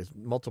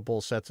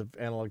multiple sets of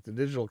analog to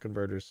digital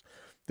converters,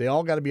 they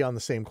all got to be on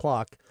the same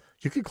clock.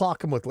 You could clock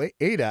them with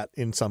ADAT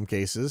in some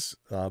cases.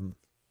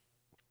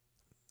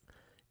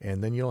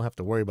 and then you don't have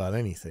to worry about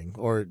anything.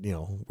 Or,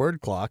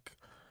 word clock,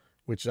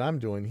 which I'm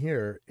doing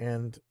here,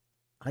 and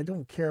I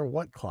don't care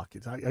what clock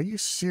it's. Are you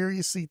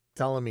seriously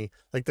telling me?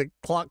 Like, the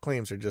clock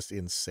claims are just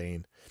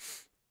insane.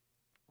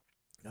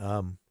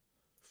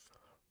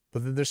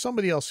 But then there's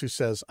somebody else who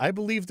says, I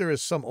believe there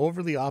is some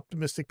overly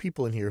optimistic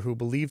people in here who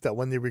believe that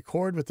when they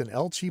record with an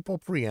El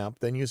Cheapo preamp,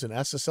 then use an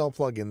SSL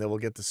plugin, they will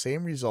get the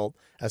same result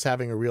as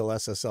having a real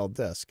SSL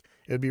disc.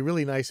 It would be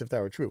really nice if that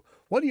were true.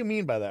 What do you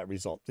mean by that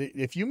result?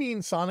 If you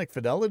mean sonic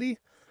fidelity,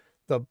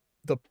 the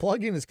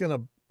plugin is going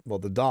to,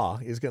 the DAW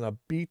is going to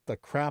beat the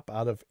crap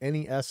out of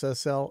any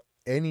SSL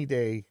any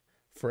day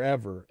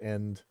forever.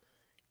 And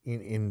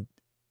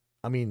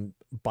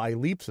by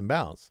leaps and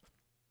bounds.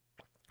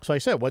 So I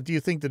said, what do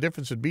you think the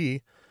difference would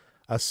be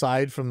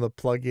aside from the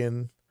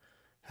plugin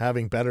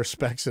having better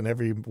specs in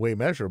every way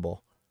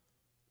measurable?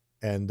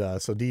 And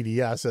so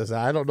DDS says,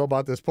 I don't know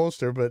about this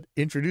poster, but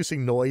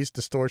introducing noise,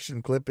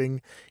 distortion,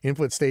 clipping,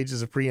 input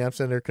stages of preamps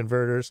and their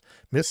converters,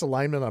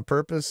 misalignment on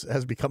purpose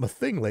has become a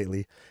thing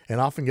lately and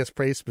often gets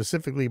praised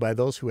specifically by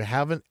those who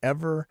haven't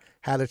ever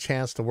had a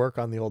chance to work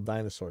on the old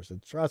dinosaurs.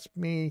 And trust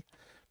me,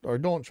 or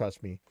don't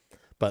trust me,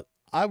 but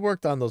I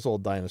worked on those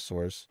old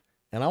dinosaurs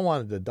and I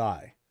wanted to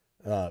die.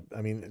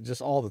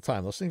 Just all the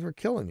time. Those things were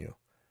killing you.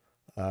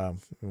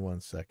 Give me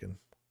 1 second.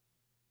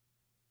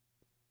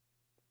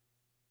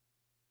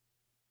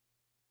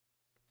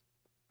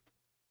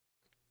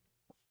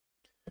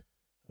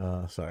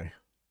 Sorry.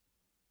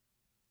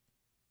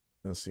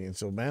 Let's see. And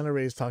so Manta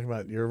Ray's talking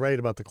about, you're right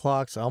about the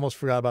clocks. I almost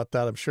forgot about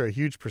that. I'm sure a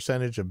huge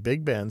percentage of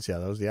Big Bens, yeah,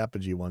 that was the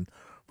Apogee one,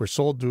 were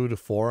sold due to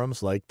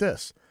forums like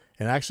this.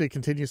 And actually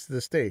continues to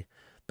this day.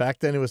 Back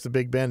then it was the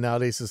Big Ben.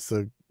 Nowadays it's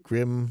the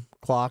Grimm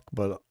clock,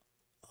 but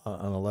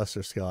on a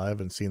lesser scale. I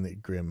haven't seen the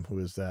Grimm. Who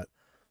is that?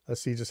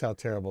 Let's see just how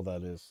terrible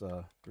that is.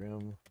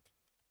 Grimm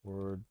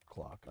word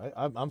clock.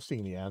 I'm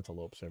seeing the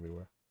antelopes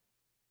everywhere.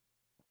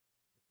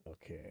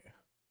 Okay.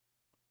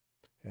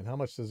 And how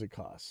much does it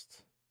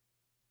cost?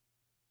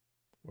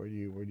 Where do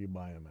you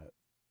buy them at?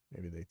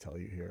 Maybe they tell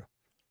you here.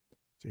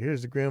 So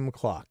here's the Grimm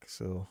clock.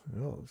 So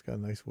it's got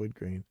a nice wood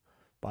grain.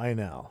 Buy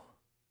now.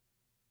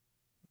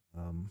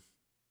 No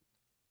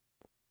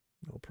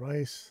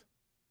price.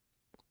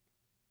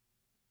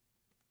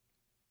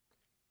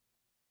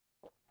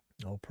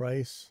 No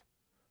price.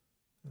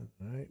 All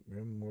right,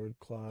 Grimm word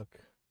clock.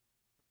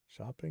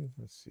 Shopping.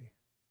 Let's see.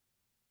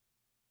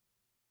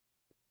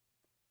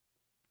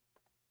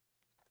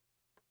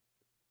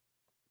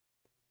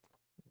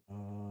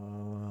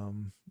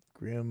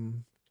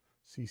 Grimm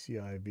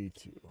CCI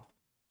V2.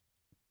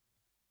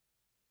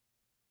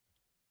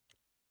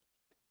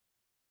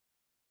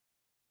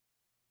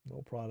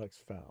 No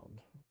products found.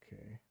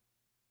 Okay.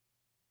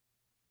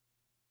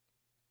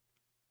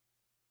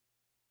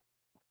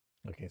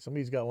 Okay,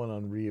 somebody's got one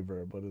on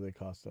Reverb. What do they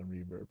cost on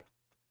Reverb?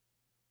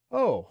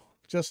 Oh,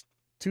 just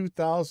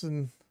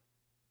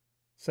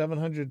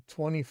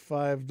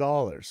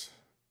 $2,725.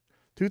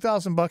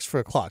 $2,000 for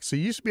a clock. So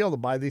you used to be able to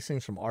buy these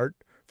things from Art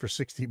for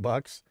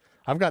 $60.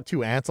 I've got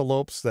two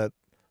antelopes that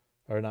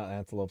are not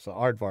antelopes,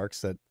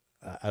 aardvarks that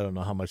I don't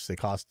know how much they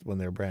cost when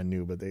they're brand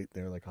new, but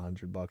they're like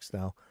 $100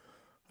 now.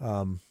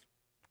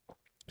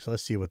 So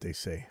let's see what they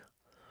say.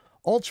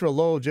 Ultra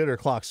low jitter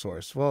clock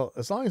source. Well,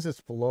 as long as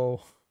it's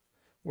below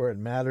where it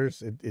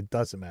matters, it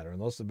doesn't matter. And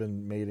those have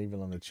been made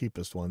even on the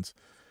cheapest ones.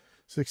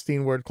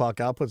 16 word clock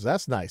outputs.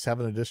 That's nice.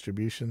 Having a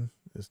distribution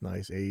is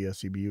nice.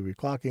 AES EBU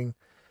reclocking.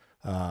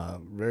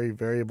 Very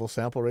variable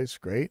sample rates.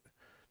 Great.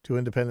 2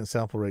 independent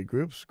sample rate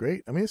groups.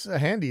 Great. I mean, this is a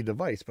handy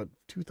device, but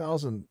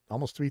 $2,000,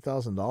 almost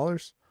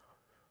 $3,000.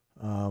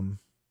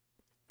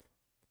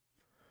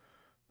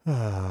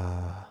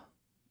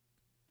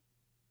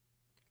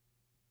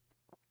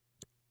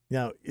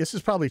 Now, this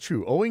is probably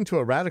true. Owing to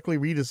a radically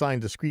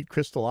redesigned discrete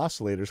crystal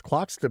oscillators,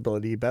 clock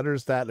stability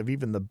betters that of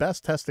even the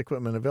best test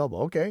equipment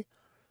available. Okay.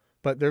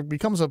 But there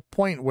becomes a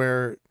point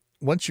where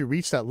once you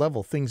reach that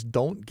level, things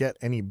don't get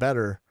any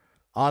better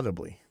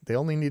audibly. They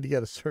only need to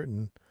get a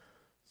certain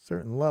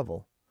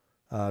level.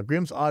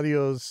 Grimm's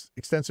Audio's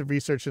extensive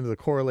research into the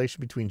correlation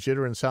between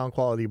jitter and sound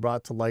quality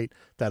brought to light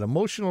that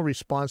emotional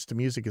response to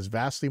music is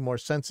vastly more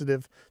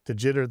sensitive to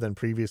jitter than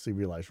previously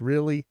realized.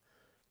 Really?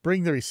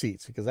 Bring the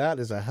receipts, because that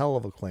is a hell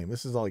of a claim.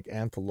 This is all like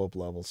antelope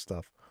level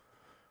stuff.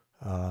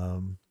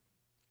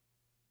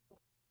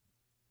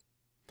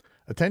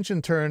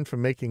 Attention turned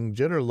from making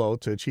jitter low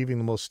to achieving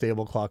the most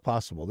stable clock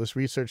possible. This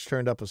research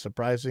turned up a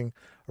surprising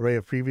array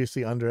of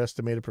previously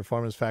underestimated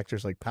performance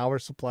factors like power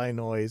supply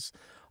noise,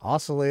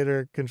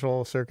 oscillator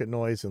control circuit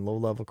noise, and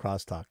low-level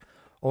crosstalk.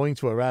 Owing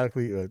to a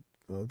radically...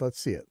 let's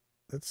see it.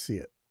 Let's see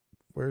it.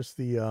 Where's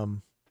the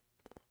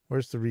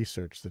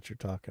research that you're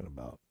talking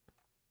about?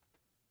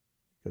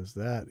 Because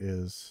that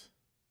is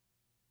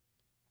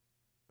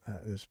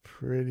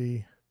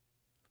pretty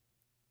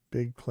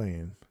big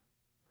claim.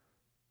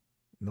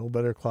 No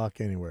better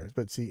clock anywhere.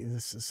 But see,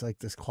 this is like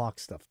this clock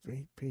stuff.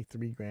 Pay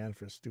 $3,000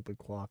 for a stupid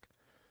clock.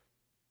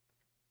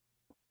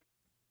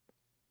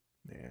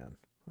 Man.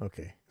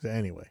 Okay. So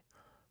anyway.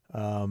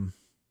 Oh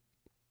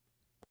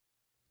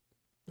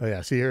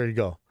yeah, see, here you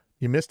go.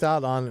 you missed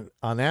out on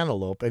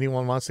Antelope.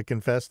 Anyone wants to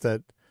confess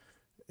that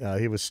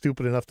he was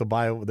stupid enough to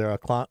buy their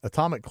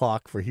atomic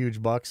clock for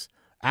huge bucks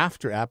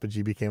after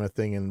Apogee became a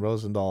thing and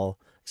Rosendahl,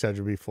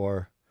 etc.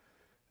 before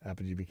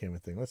Apogee became a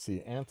thing. Let's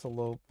see,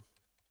 Antelope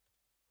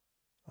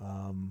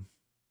atomic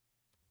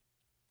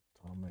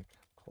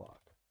clock.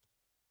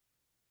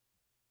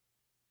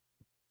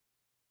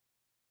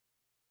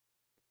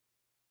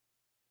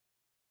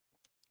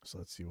 So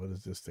let's see, what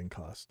does this thing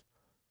cost?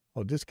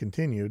 Oh,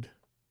 discontinued.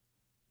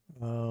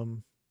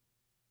 Let's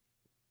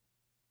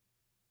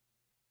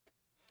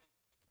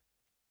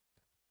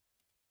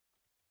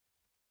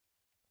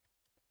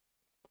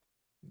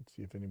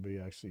see if anybody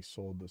actually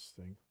sold this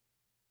thing.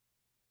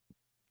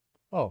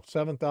 Oh,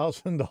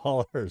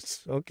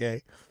 $7,000.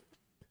 Okay.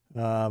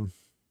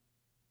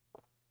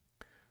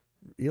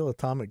 Real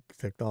atomic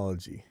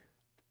technology.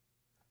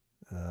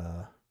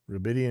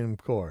 Rubidium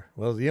core.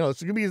 Well, you know,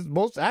 it's going to be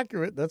most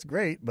accurate. That's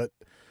great. But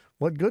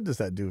what good does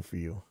that do for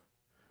you?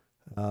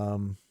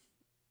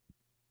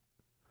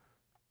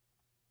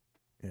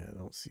 Yeah, I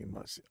don't see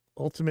much.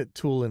 Ultimate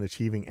tool in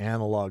achieving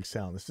analog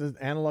sound. This is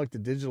analog to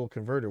digital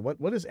converter.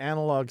 What is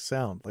analog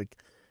sound? Like,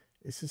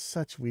 this is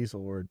such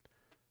weasel word.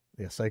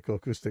 Yeah,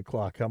 psychoacoustic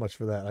clock. How much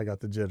for that? I got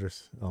the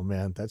jitters. Oh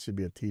man, that should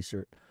be a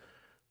t-shirt.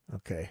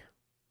 Okay.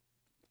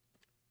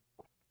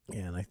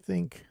 And I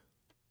think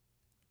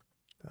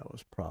that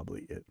was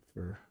probably it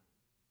for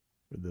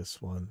this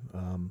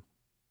one.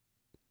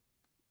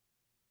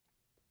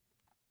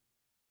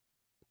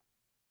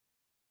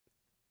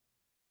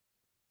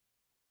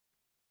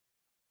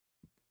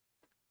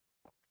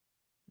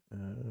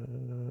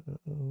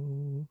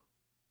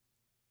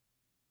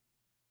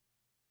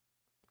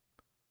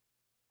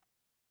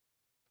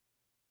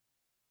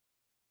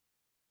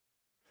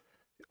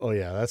 Oh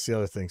yeah, that's the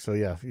other thing. So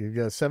yeah, you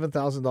got a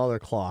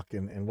 $7,000 clock,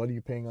 and what are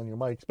you paying on your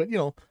mics? But you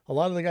know, a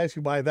lot of the guys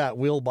who buy that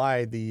will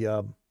buy the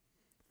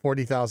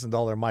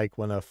 $40,000 mic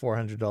when a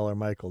 $400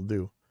 mic will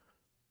do.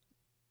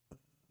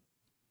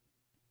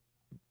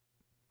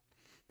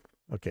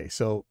 Okay,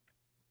 so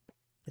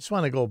I just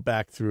want to go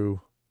back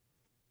through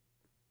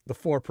the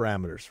 4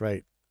 parameters,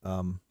 right?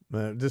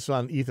 This is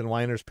on Ethan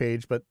Weiner's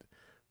page, but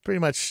pretty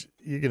much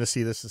you're going to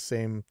see this the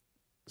same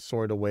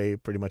sort of way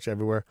pretty much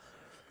everywhere.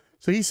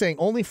 So he's saying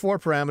only 4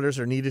 parameters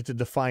are needed to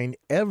define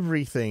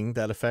everything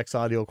that affects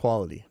audio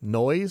quality: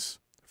 noise,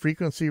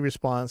 frequency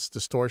response,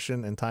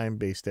 distortion, and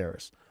time-based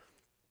errors.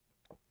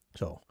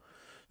 So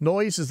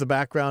noise is the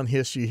background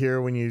hiss you hear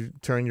when you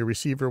turn your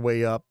receiver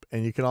way up,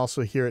 and you can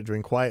also hear it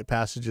during quiet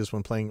passages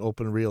when playing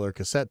open reel or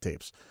cassette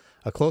tapes.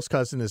 A close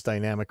cousin is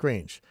dynamic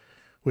range,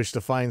 which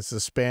defines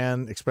the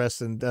span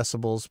expressed in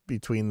decibels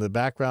between the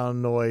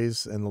background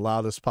noise and the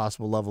loudest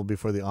possible level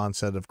before the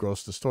onset of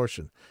gross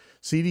distortion.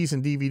 CDs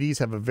and DVDs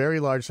have a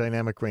very large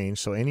dynamic range,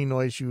 so any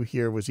noise you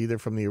hear was either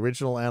from the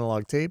original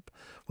analog tape,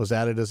 was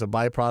added as a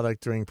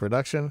byproduct during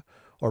production,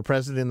 or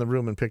present in the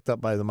room and picked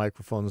up by the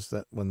microphones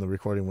that when the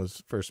recording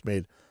was first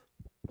made.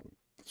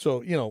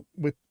 So, you know,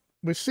 with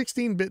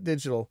 16-bit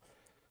digital,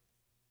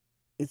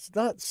 it's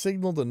not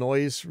signal to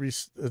noise,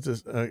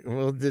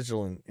 well,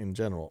 digital in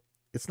general.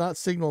 It's not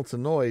signal to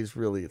noise,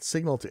 really. It's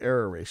signal to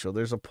error ratio.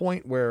 There's a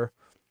point where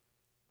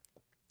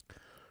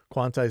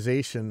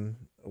quantization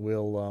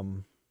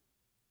will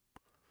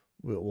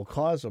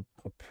cause a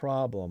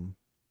problem.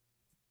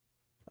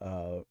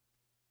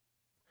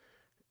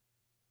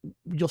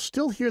 You'll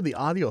still hear the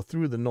audio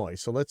through the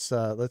noise. So let's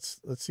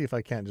see if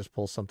I can't just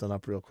pull something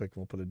up real quick.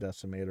 We'll put a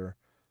decimator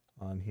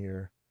on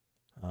here.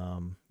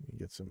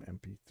 Get some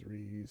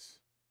MP3s.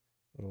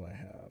 What do I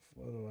have?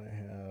 What do I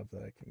have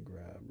that I can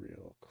grab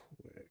real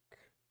quick?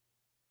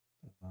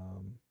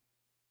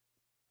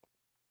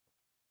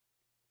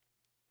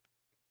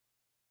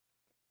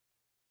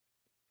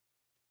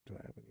 Do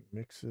I have any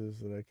mixes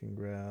that I can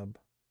grab?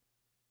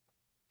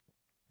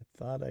 I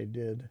thought I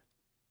did.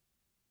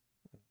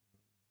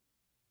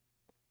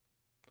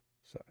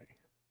 Sorry.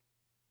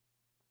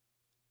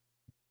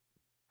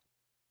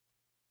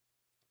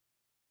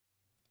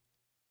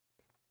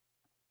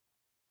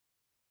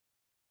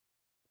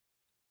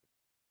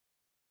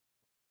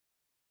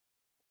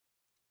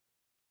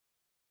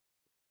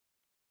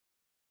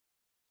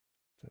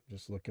 So I'm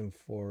just looking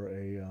for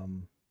a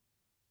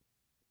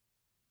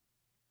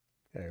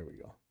there we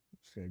go.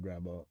 Just gonna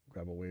grab a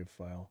wave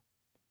file.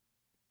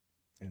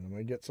 And I'm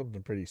gonna get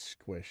something pretty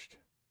squished.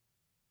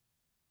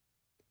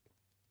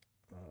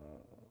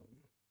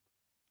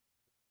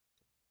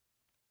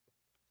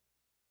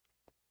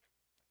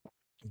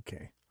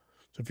 Okay.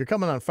 So if you're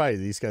coming on Friday,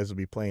 these guys will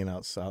be playing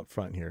out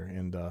front here,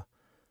 and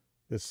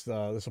this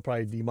will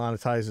probably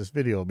demonetize this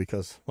video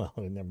because, well,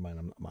 never mind,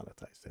 I'm not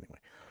monetized anyway.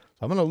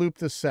 So I'm gonna loop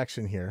this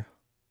section here,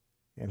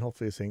 and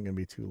hopefully this ain't gonna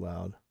be too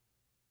loud.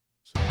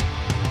 So.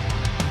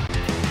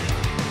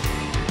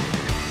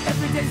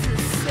 Every day's the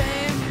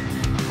same.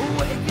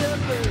 Wake up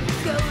early,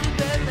 go to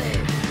bed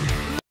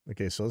late.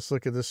 Okay, so let's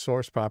look at the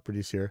source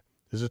properties here.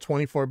 This is a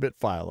 24-bit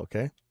file,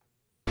 okay?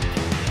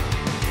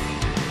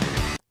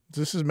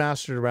 This is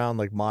mastered around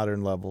like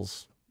modern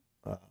levels.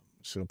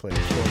 Just gonna play a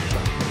short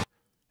time.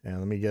 And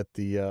let me get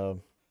the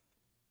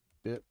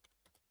bit.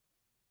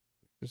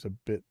 There's a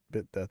bit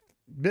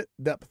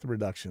depth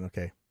reduction.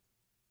 Okay.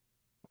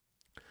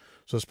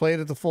 So let's play it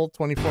at the full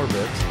 24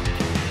 bits.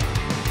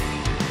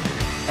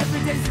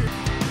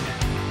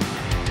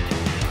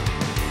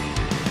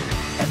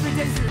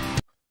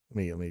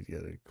 Let me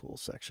get a cool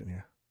section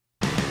here.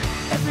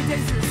 Every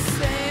day's the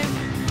same.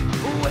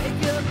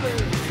 Wake up and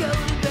go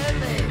to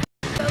bed.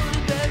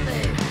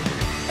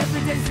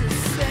 Every day's the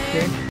same.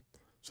 Okay.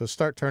 So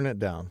start turning it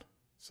down.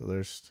 So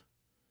there's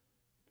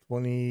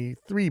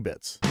 23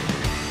 bits.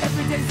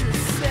 Every day's the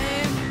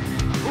same.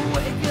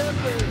 Wake up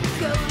and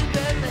go to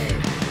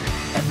bed.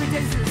 Every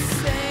day's the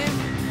same.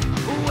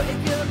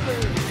 Wake up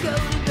and go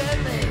to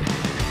bed.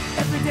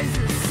 Every day's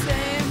the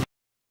same.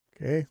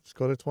 Okay, let's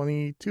go to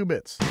 22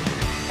 bits.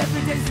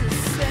 Every day's the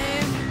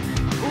same.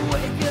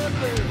 Wake up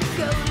and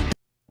go.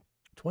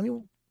 20.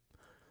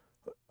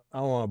 I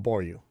don't want to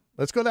bore you.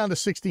 Let's go down to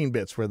 16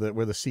 bits where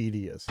the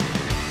CD is.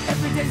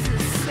 Every day's the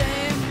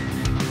same.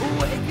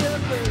 Wake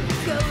up and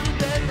go to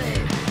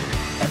bed.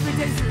 Every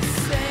day's the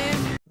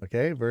same.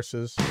 Okay,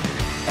 versus.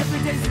 Every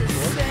day's the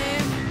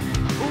same.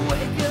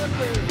 Wake up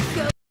and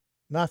go.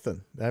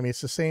 Nothing. I mean,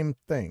 it's the same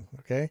thing.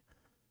 Okay.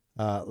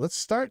 Let's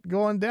start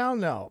going down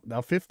now.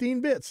 Now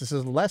 15 bits. This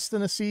is less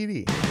than a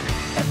CD.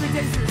 Every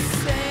day's the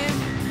same.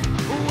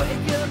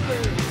 Wake up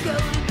and go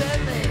to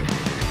bed.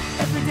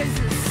 Every day's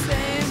the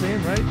same.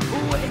 Same, right?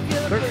 Wake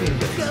up 13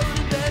 bits. Go to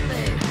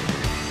bed.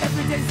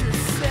 Every day's the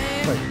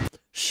same. Wait,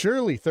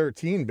 surely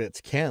 13 bits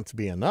can't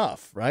be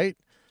enough, right?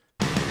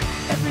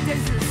 Every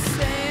day's the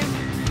same.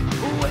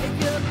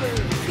 Wake up and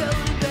go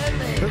to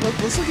bed.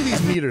 Let's look at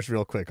these meters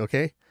real quick,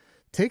 okay?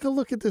 Take a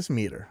look at this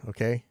meter,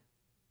 okay?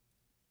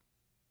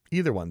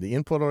 Either one, the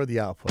input or the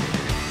output.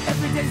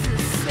 Every day's the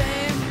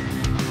same.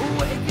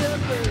 Wake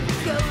up and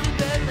go to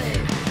bed.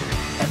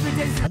 Every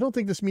day's. I don't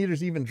think this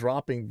meter's even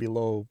dropping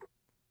below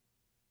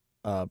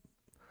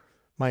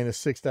minus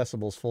 6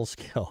 decibels full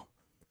scale.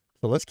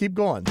 So let's keep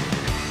going.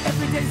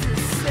 Every day's the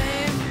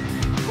same.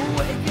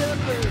 Wake up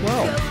and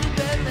go to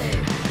bed.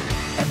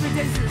 Every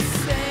day's the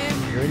same.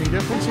 Hear any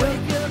difference yet?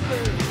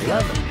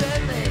 11.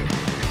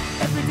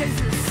 Every day's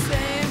the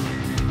same.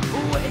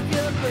 Wake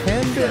up and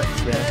 10 bits,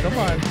 man. Come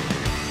on.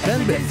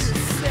 10 bits.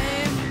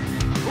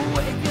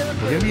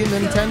 We're going to be in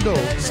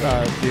Nintendo's,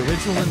 the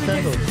original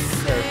Nintendo's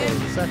territory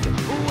in a second.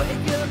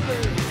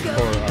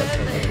 Or old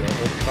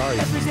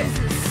Atari's and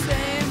stuff.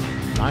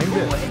 9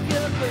 bits.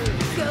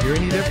 Hear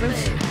any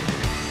difference?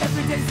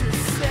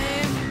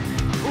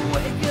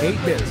 8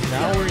 bits.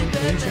 Now we're in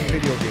ancient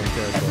video game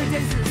territory.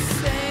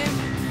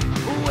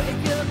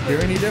 Hear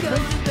any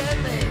difference?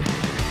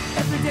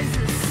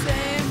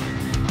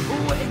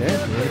 Okay,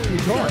 we're going to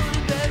keep going.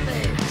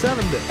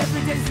 7 bits.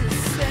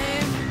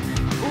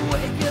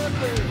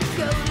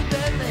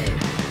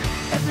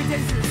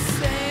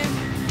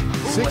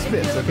 6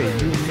 bits. Okay,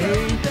 you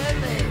may,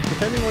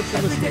 depending on what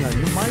you're listening on,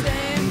 you might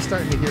be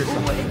starting to hear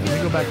something. Let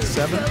me go back to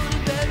 7.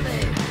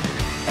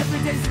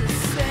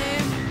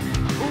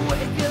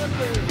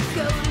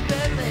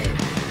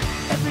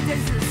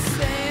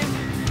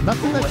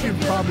 Nothing that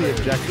you'd probably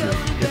object to.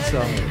 It's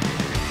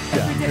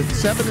yeah, it's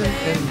 7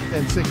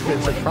 and 6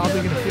 bits are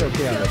probably going to feel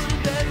okay on this.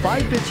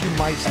 5 bits you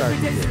might start to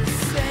hear.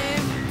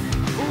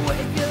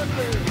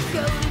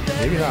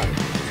 Maybe not.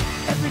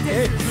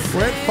 Hey,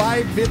 we're at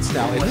 5 bits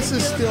now, and this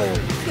is still,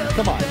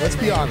 come on, let's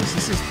be honest,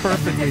 this is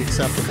perfectly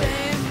acceptable.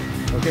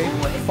 Okay,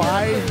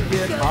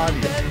 5-bit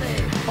audio.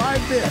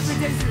 5 bits.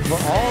 For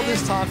all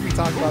this talk, we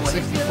talk about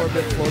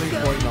 64-bit floating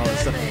point and all this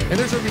stuff. And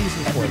there's a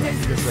reason for that,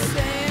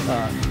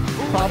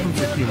 because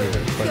problems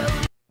accumulate.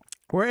 But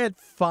we're at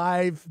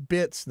 5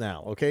 bits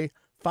now, okay?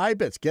 5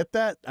 bits. Get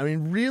that? I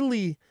mean,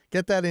 really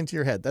get that into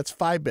your head. That's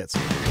 5 bits.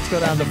 Let's go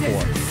down to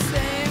 4.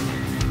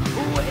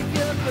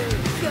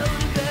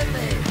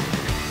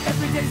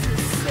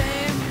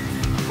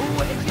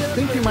 I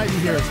think you might be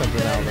hearing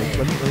something now.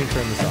 Let me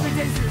turn this off.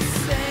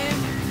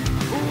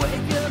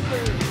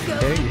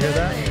 Okay, you hear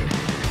that?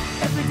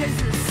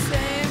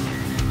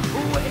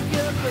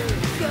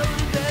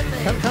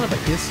 Kind of a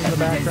hiss in the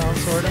background,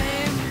 sort of.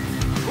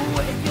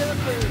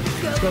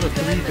 Let's go to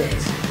 3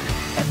 bits.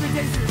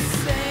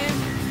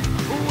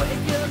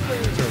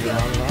 Turn it on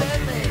and off.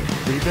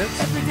 3 bits.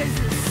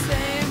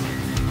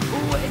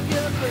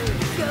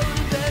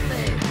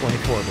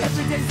 24 bits.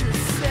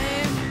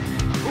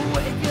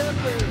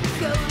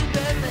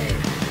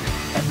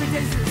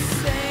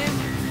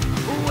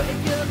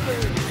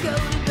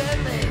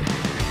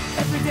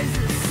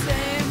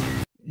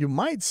 You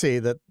might say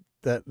that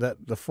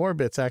the 4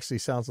 bits actually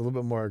sounds a little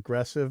bit more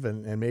aggressive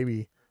and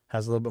maybe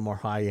has a little bit more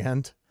high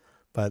end,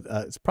 but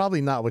it's probably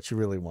not what you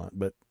really want,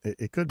 but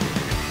it could be.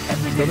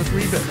 Let's go to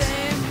 3 bits.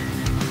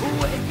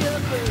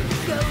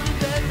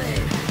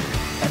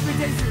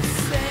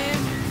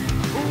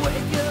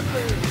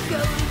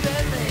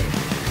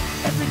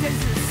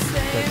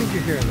 I think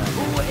you're hearing that.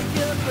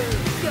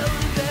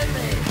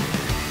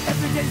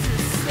 Okay,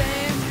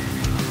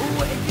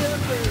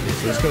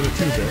 so let's go to 2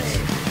 bits.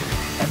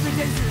 I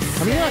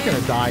mean, you're not going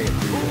to die at 3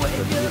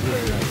 bits, but it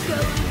would be nice to go.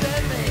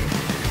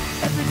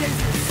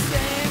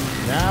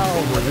 Now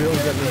we're really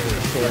getting into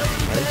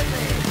distortion, right?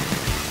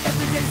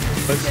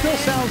 But it still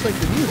sounds like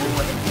the music.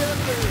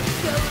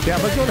 Yeah,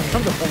 but go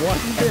down to one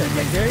bit,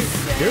 okay?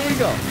 Here we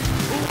go.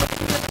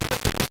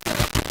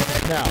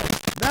 Now,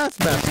 that's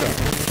messed up.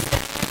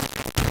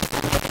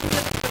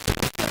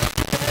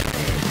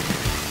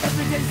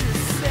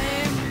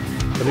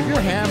 But if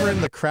you're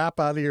hammering the crap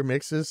out of your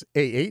mixes,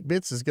 hey, 8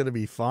 bits is going to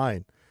be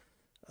fine.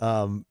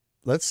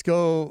 Let's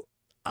go.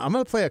 I'm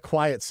going to play a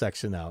quiet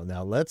section now.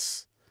 Now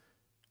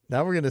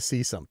we're going to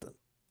see something.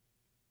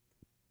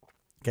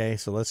 Okay,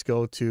 so let's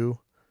go to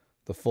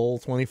the full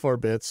 24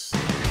 bits.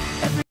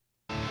 Okay,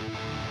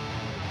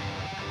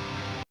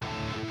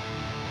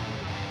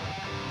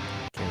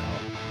 now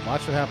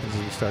watch what happens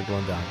as we start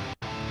going down.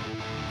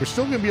 We're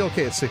still going to be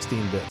okay at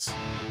 16 bits.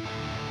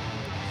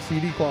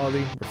 CD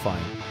quality, we're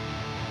fine.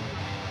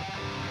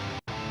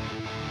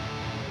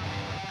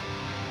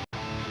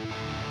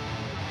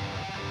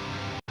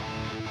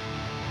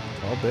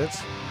 12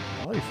 bits,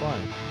 probably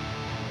fine.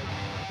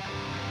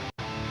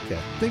 Okay,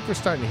 I think we're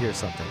starting to hear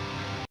something.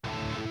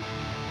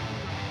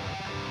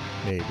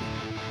 Maybe.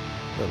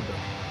 A little bit.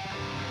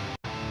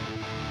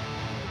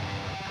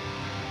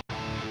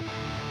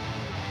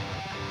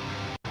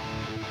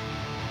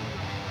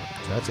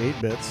 So that's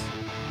 8 bits.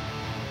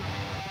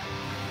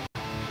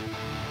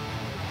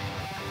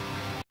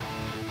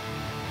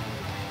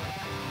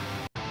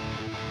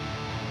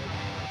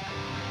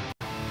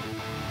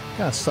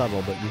 Kind of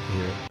subtle, but you can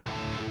hear it.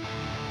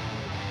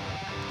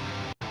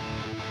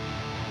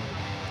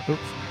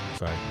 Oops,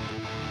 sorry.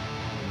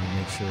 Let me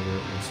make sure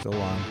we're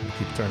still on. I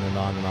keep turning it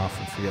on and off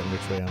and forgetting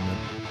which way I'm in.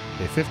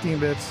 Okay, 15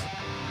 bits.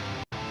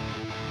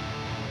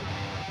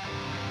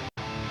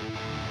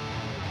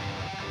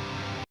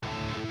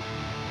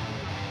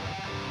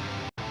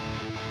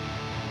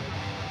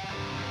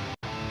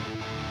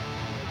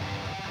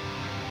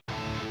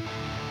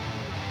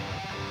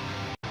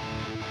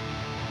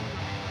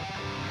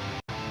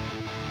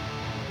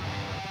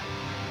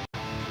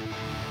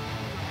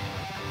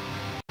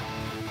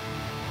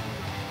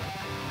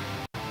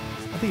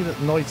 I think the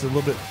noise is a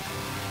little bit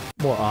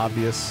more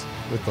obvious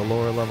with the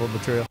lower level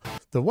material.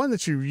 The one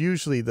that you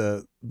usually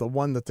the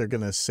one that they're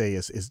gonna say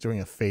is during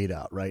a fade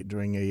out, right?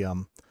 During a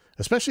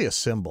especially a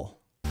cymbal.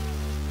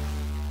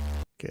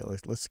 Okay,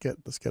 let's get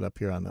up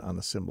here on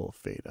the cymbal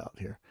fade out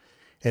here.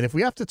 And if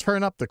we have to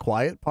turn up the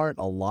quiet part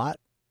a lot,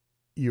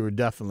 you're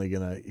definitely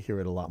gonna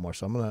hear it a lot more.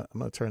 So I'm gonna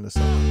turn this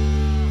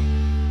on.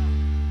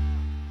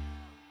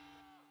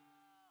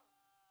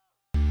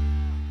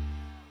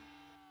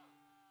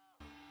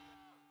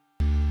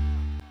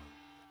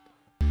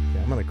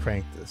 I'm going to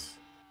crank this.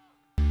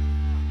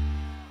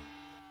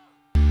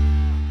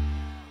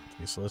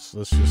 Okay, so let's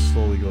just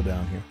slowly go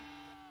down here.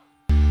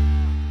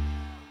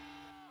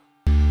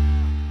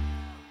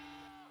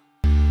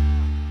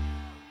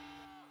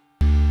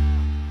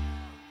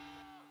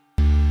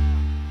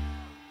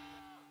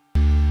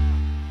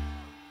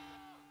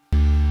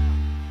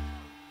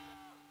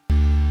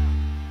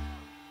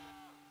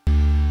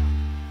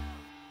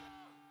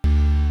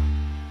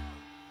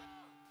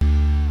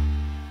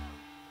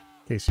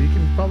 Okay, so you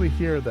can probably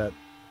hear that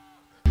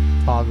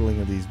toggling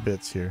of these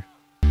bits here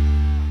at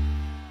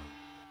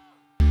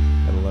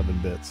 11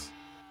 bits.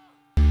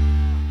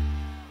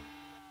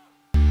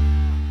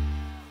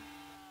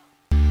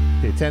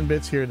 Okay, 10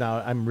 bits here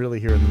now. I'm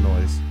really hearing the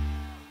noise.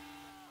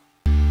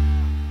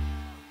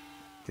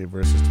 Okay,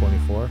 versus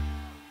 24.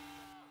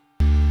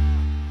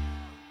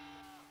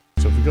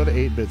 So if we go to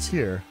 8 bits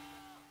here,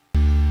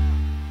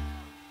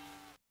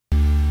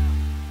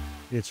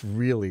 it's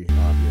really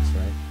obvious,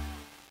 right?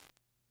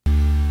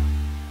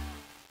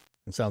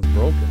 It sounds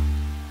broken.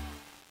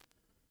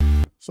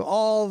 So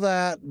all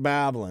that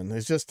babbling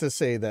is just to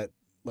say that,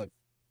 look,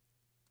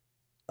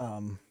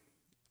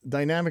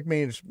 dynamic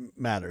range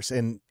matters.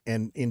 And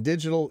in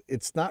digital,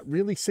 it's not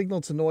really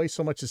signal to noise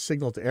so much as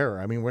signal to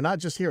error. I mean, we're not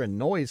just hearing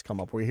noise come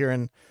up. We're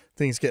hearing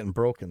things getting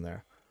broken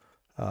there.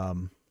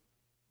 So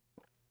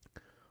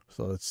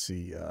let's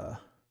see.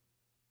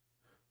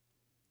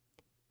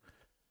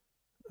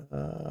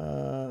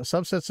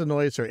 Subsets of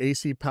noise are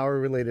AC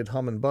power-related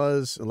hum and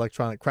buzz,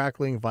 electronic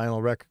crackling,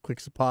 vinyl record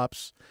clicks and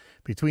pops,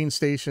 between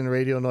station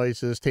radio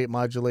noises, tape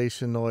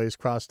modulation noise,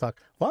 crosstalk.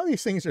 A lot of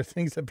these things are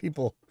things that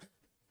people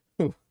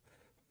don't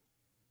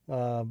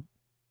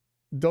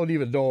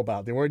even know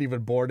about. They weren't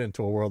even born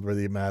into a world where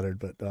they mattered.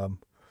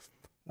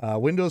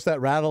 But windows that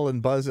rattle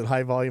and buzz at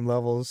high volume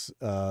levels,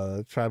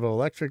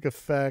 triboelectric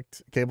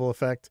effect, cable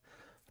effect.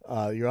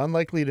 You're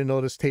unlikely to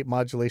notice tape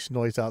modulation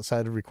noise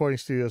outside of recording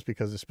studios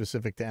because it's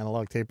specific to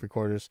analog tape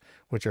recorders,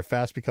 which are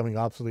fast becoming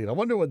obsolete. I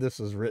wonder when this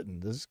was written.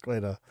 This is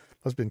must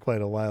have been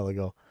quite a while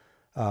ago.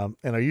 And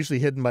are usually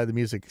hidden by the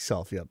music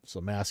itself. Yep,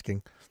 so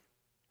masking.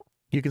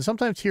 You can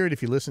sometimes hear it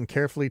if you listen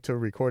carefully to a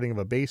recording of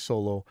a bass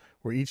solo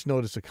where each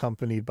note is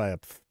accompanied by a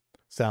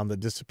sound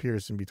that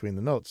disappears in between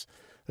the notes.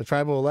 The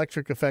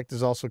triboelectric effect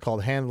is also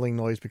called handling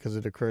noise because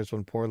it occurs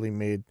when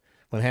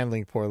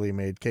handling poorly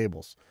made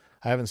cables.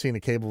 I haven't seen a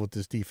cable with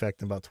this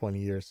defect in about 20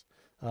 years.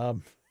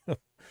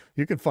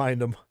 You can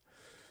find them.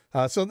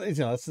 So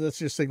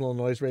that's your signal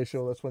noise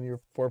ratio. That's one of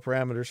your 4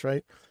 parameters,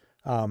 right?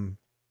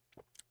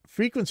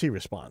 Frequency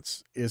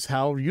response is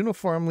how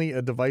uniformly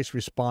a device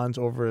responds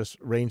over a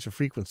range of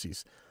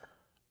frequencies.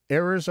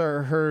 Errors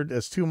are heard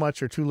as too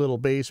much or too little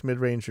bass,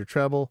 mid-range, or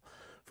treble.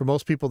 For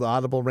most people, the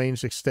audible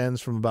range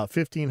extends from about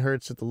 15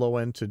 hertz at the low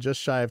end to just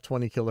shy of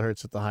 20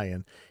 kilohertz at the high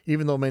end,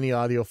 even though many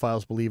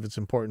audiophiles believe it's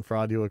important for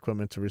audio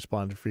equipment to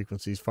respond to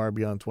frequencies far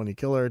beyond 20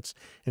 kilohertz.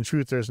 In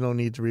truth, there's no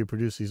need to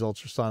reproduce these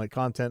ultrasonic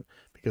content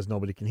because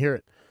nobody can hear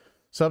it.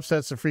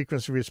 Subsets of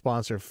frequency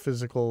response are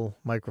physical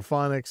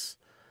microphonics,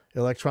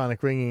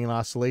 electronic ringing and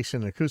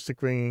oscillation, and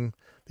acoustic ringing.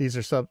 These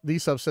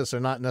subsets are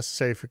not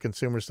necessary for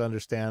consumers to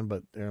understand,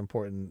 but they're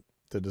important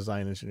to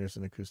design engineers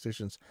and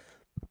acousticians.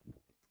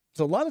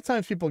 So a lot of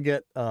times people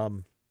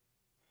don't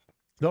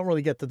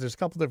really get that there's a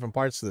couple different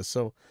parts to this.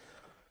 So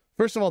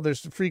first of all,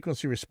 there's the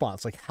frequency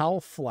response, like how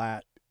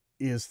flat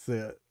is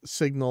the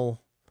signal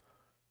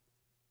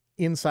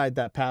inside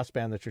that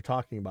passband that you're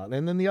talking about.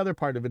 And then the other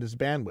part of it is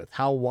bandwidth.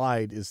 How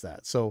wide is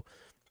that? So,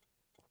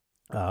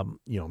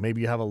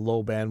 maybe you have a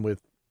low bandwidth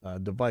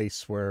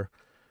device where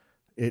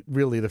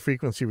the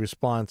frequency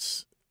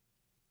response,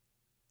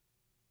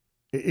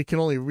 it can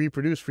only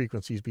reproduce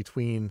frequencies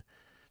between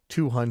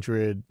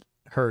 200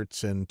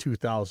 hertz and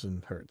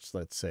 2000 hertz,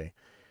 let's say.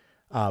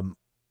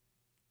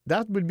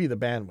 That would be the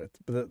bandwidth.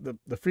 But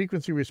the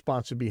frequency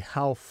response would be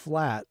how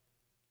flat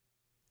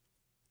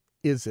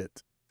is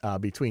it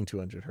between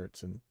 200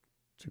 hertz and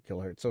 2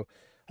 kilohertz. So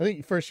I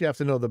think first you have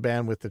to know the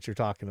bandwidth that you're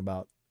talking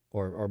about,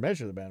 or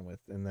measure the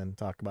bandwidth, and then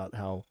talk about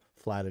how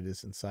flat it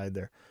is inside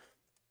there.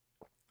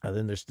 And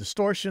then there's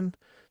distortion.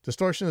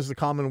 Distortion is the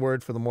common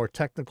word for the more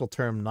technical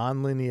term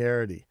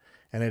nonlinearity,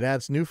 and it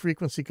adds new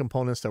frequency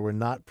components that were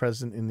not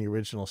present in the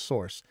original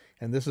source.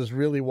 And this is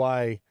really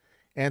why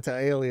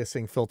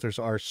anti-aliasing filters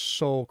are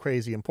so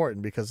crazy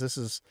important, because this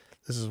is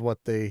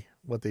what they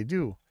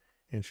do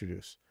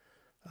introduce.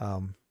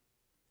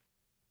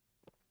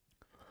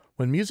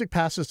 When music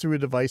passes through a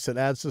device that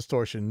adds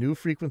distortion, new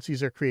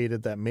frequencies are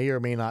created that may or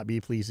may not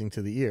be pleasing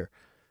to the ear.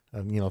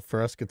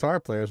 For us guitar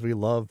players, we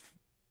love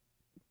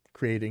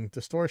creating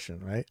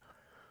distortion, right?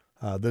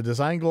 The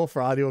design goal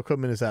for audio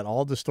equipment is that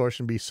all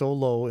distortion be so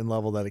low in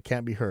level that it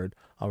can't be heard.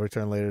 I'll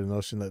return later to the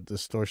notion that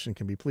distortion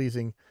can be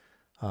pleasing.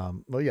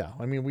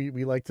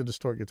 We like to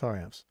distort guitar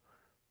amps.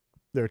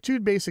 There are 2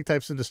 basic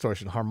types of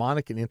distortion,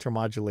 harmonic and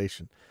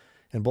intermodulation,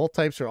 and both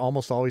types are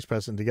almost always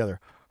present together.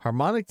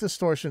 Harmonic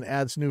distortion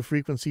adds new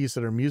frequencies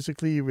that are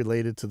musically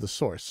related to the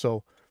source.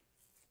 So,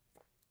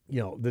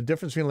 the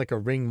difference between like a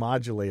ring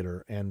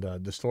modulator and a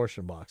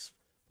distortion box.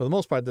 For the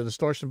most part, the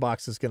distortion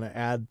box is going to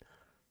add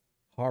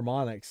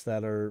harmonics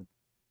that are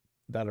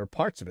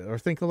parts of it. Or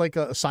think of like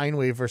a sine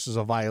wave versus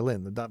a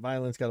violin. The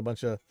violin's got a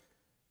bunch of...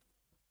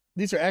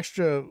 These are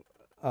extra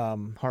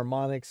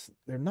harmonics.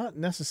 They're not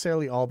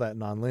necessarily all that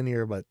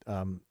nonlinear, but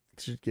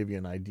it should give you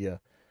an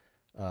idea.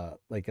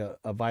 Like a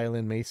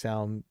violin may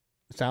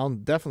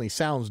definitely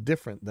sounds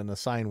different than a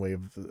sine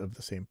wave of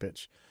the same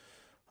pitch.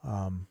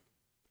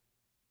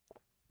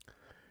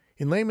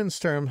 In layman's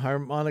term,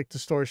 harmonic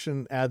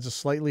distortion adds a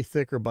slightly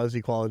thicker,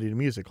 buzzy quality to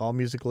music. All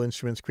musical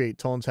instruments create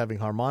tones having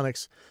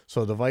harmonics,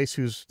 so a device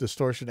whose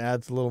distortion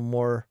adds a little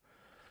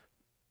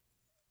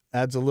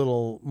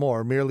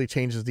more merely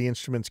changes the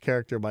instrument's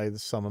character by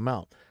some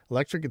amount.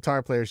 Electric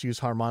guitar players use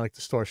harmonic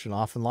distortion,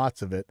 often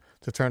lots of it,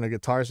 to turn a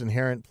guitar's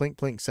inherent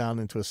plink-plink sound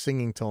into a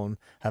singing tone,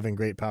 having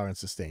great power and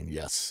sustain.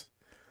 Yes.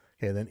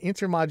 Okay, then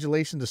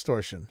intermodulation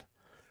distortion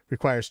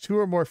requires 2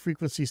 or more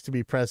frequencies to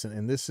be present,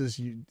 and this is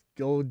you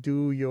go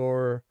do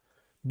your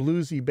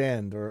bluesy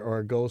bend or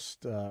a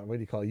ghost,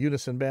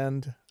 unison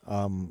bend,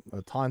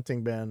 a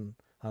taunting bend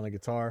on a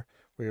guitar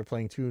where you're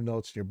playing 2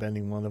 notes and you're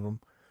bending one of them.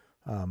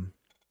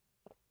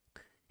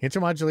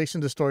 Intermodulation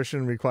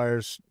distortion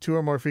requires 2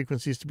 or more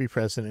frequencies to be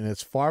present, and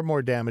it's far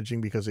more damaging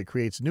because it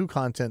creates new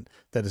content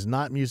that is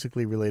not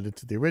musically related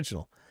to the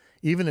original.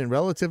 Even in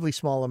relatively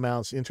small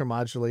amounts,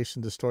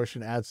 intermodulation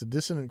distortion adds a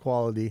dissonant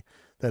quality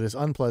that is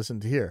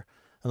unpleasant to hear.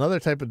 Another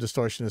type of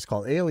distortion is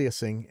called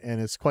aliasing,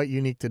 and it's quite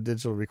unique to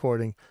digital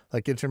recording.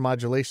 Like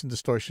intermodulation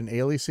distortion,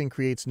 aliasing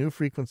creates new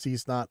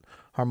frequencies not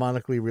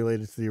harmonically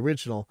related to the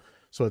original,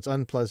 so it's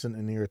unpleasant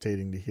and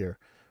irritating to hear.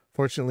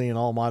 Fortunately, in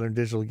all modern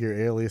digital gear,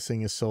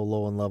 aliasing is so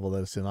low in level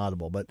that it's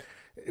inaudible. But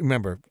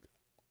remember,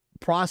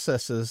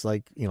 processes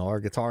like,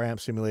 our guitar amp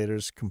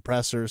simulators,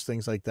 compressors,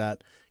 things like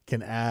that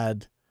can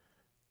add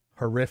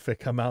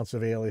horrific amounts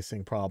of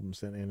aliasing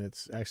problems, and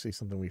it's actually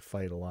something we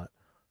fight a lot.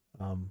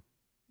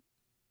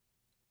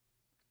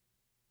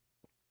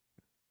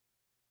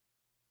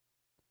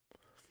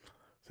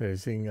 So you're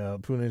seeing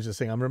Poo Ninja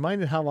saying, I'm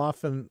reminded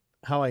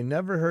how I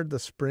never heard the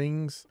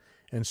springs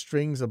and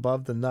strings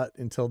above the nut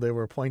until they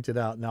were pointed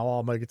out. Now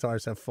all my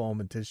guitars have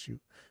foam and tissue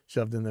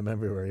shoved in them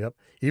everywhere. Yep.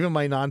 Even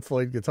my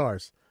non-Floyd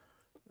guitars.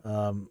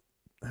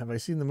 Have I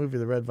seen the movie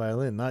The Red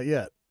Violin? Not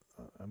yet.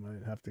 I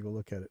might have to go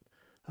look at it.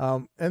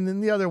 And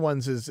then the other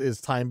ones is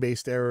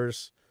time-based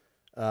errors.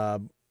 There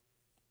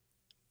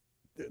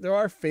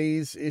are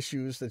phase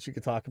issues that you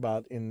could talk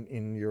about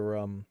in your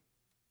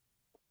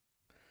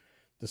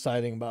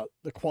deciding about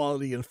the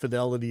quality and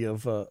fidelity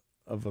of a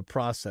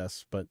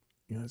process, but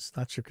it's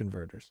not your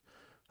converters.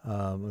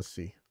 Let's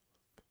see.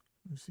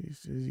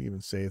 Does he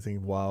even say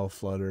anything? Wow,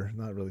 flutter.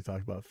 Not really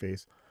talking about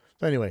phase.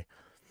 So anyway,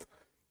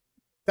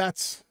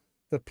 that's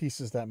the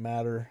pieces that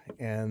matter.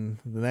 And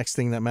the next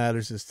thing that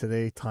matters is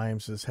today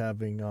Times is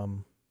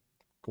having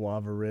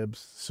guava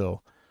ribs.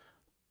 So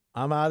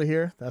I'm out of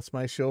here. That's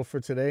my show for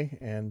today,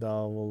 and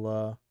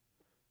we'll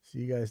see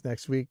you guys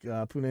next week.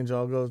 Pooh Ninja,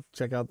 I'll go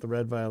check out the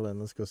red violin.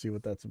 Let's go see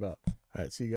what that's about. All right, see you guys.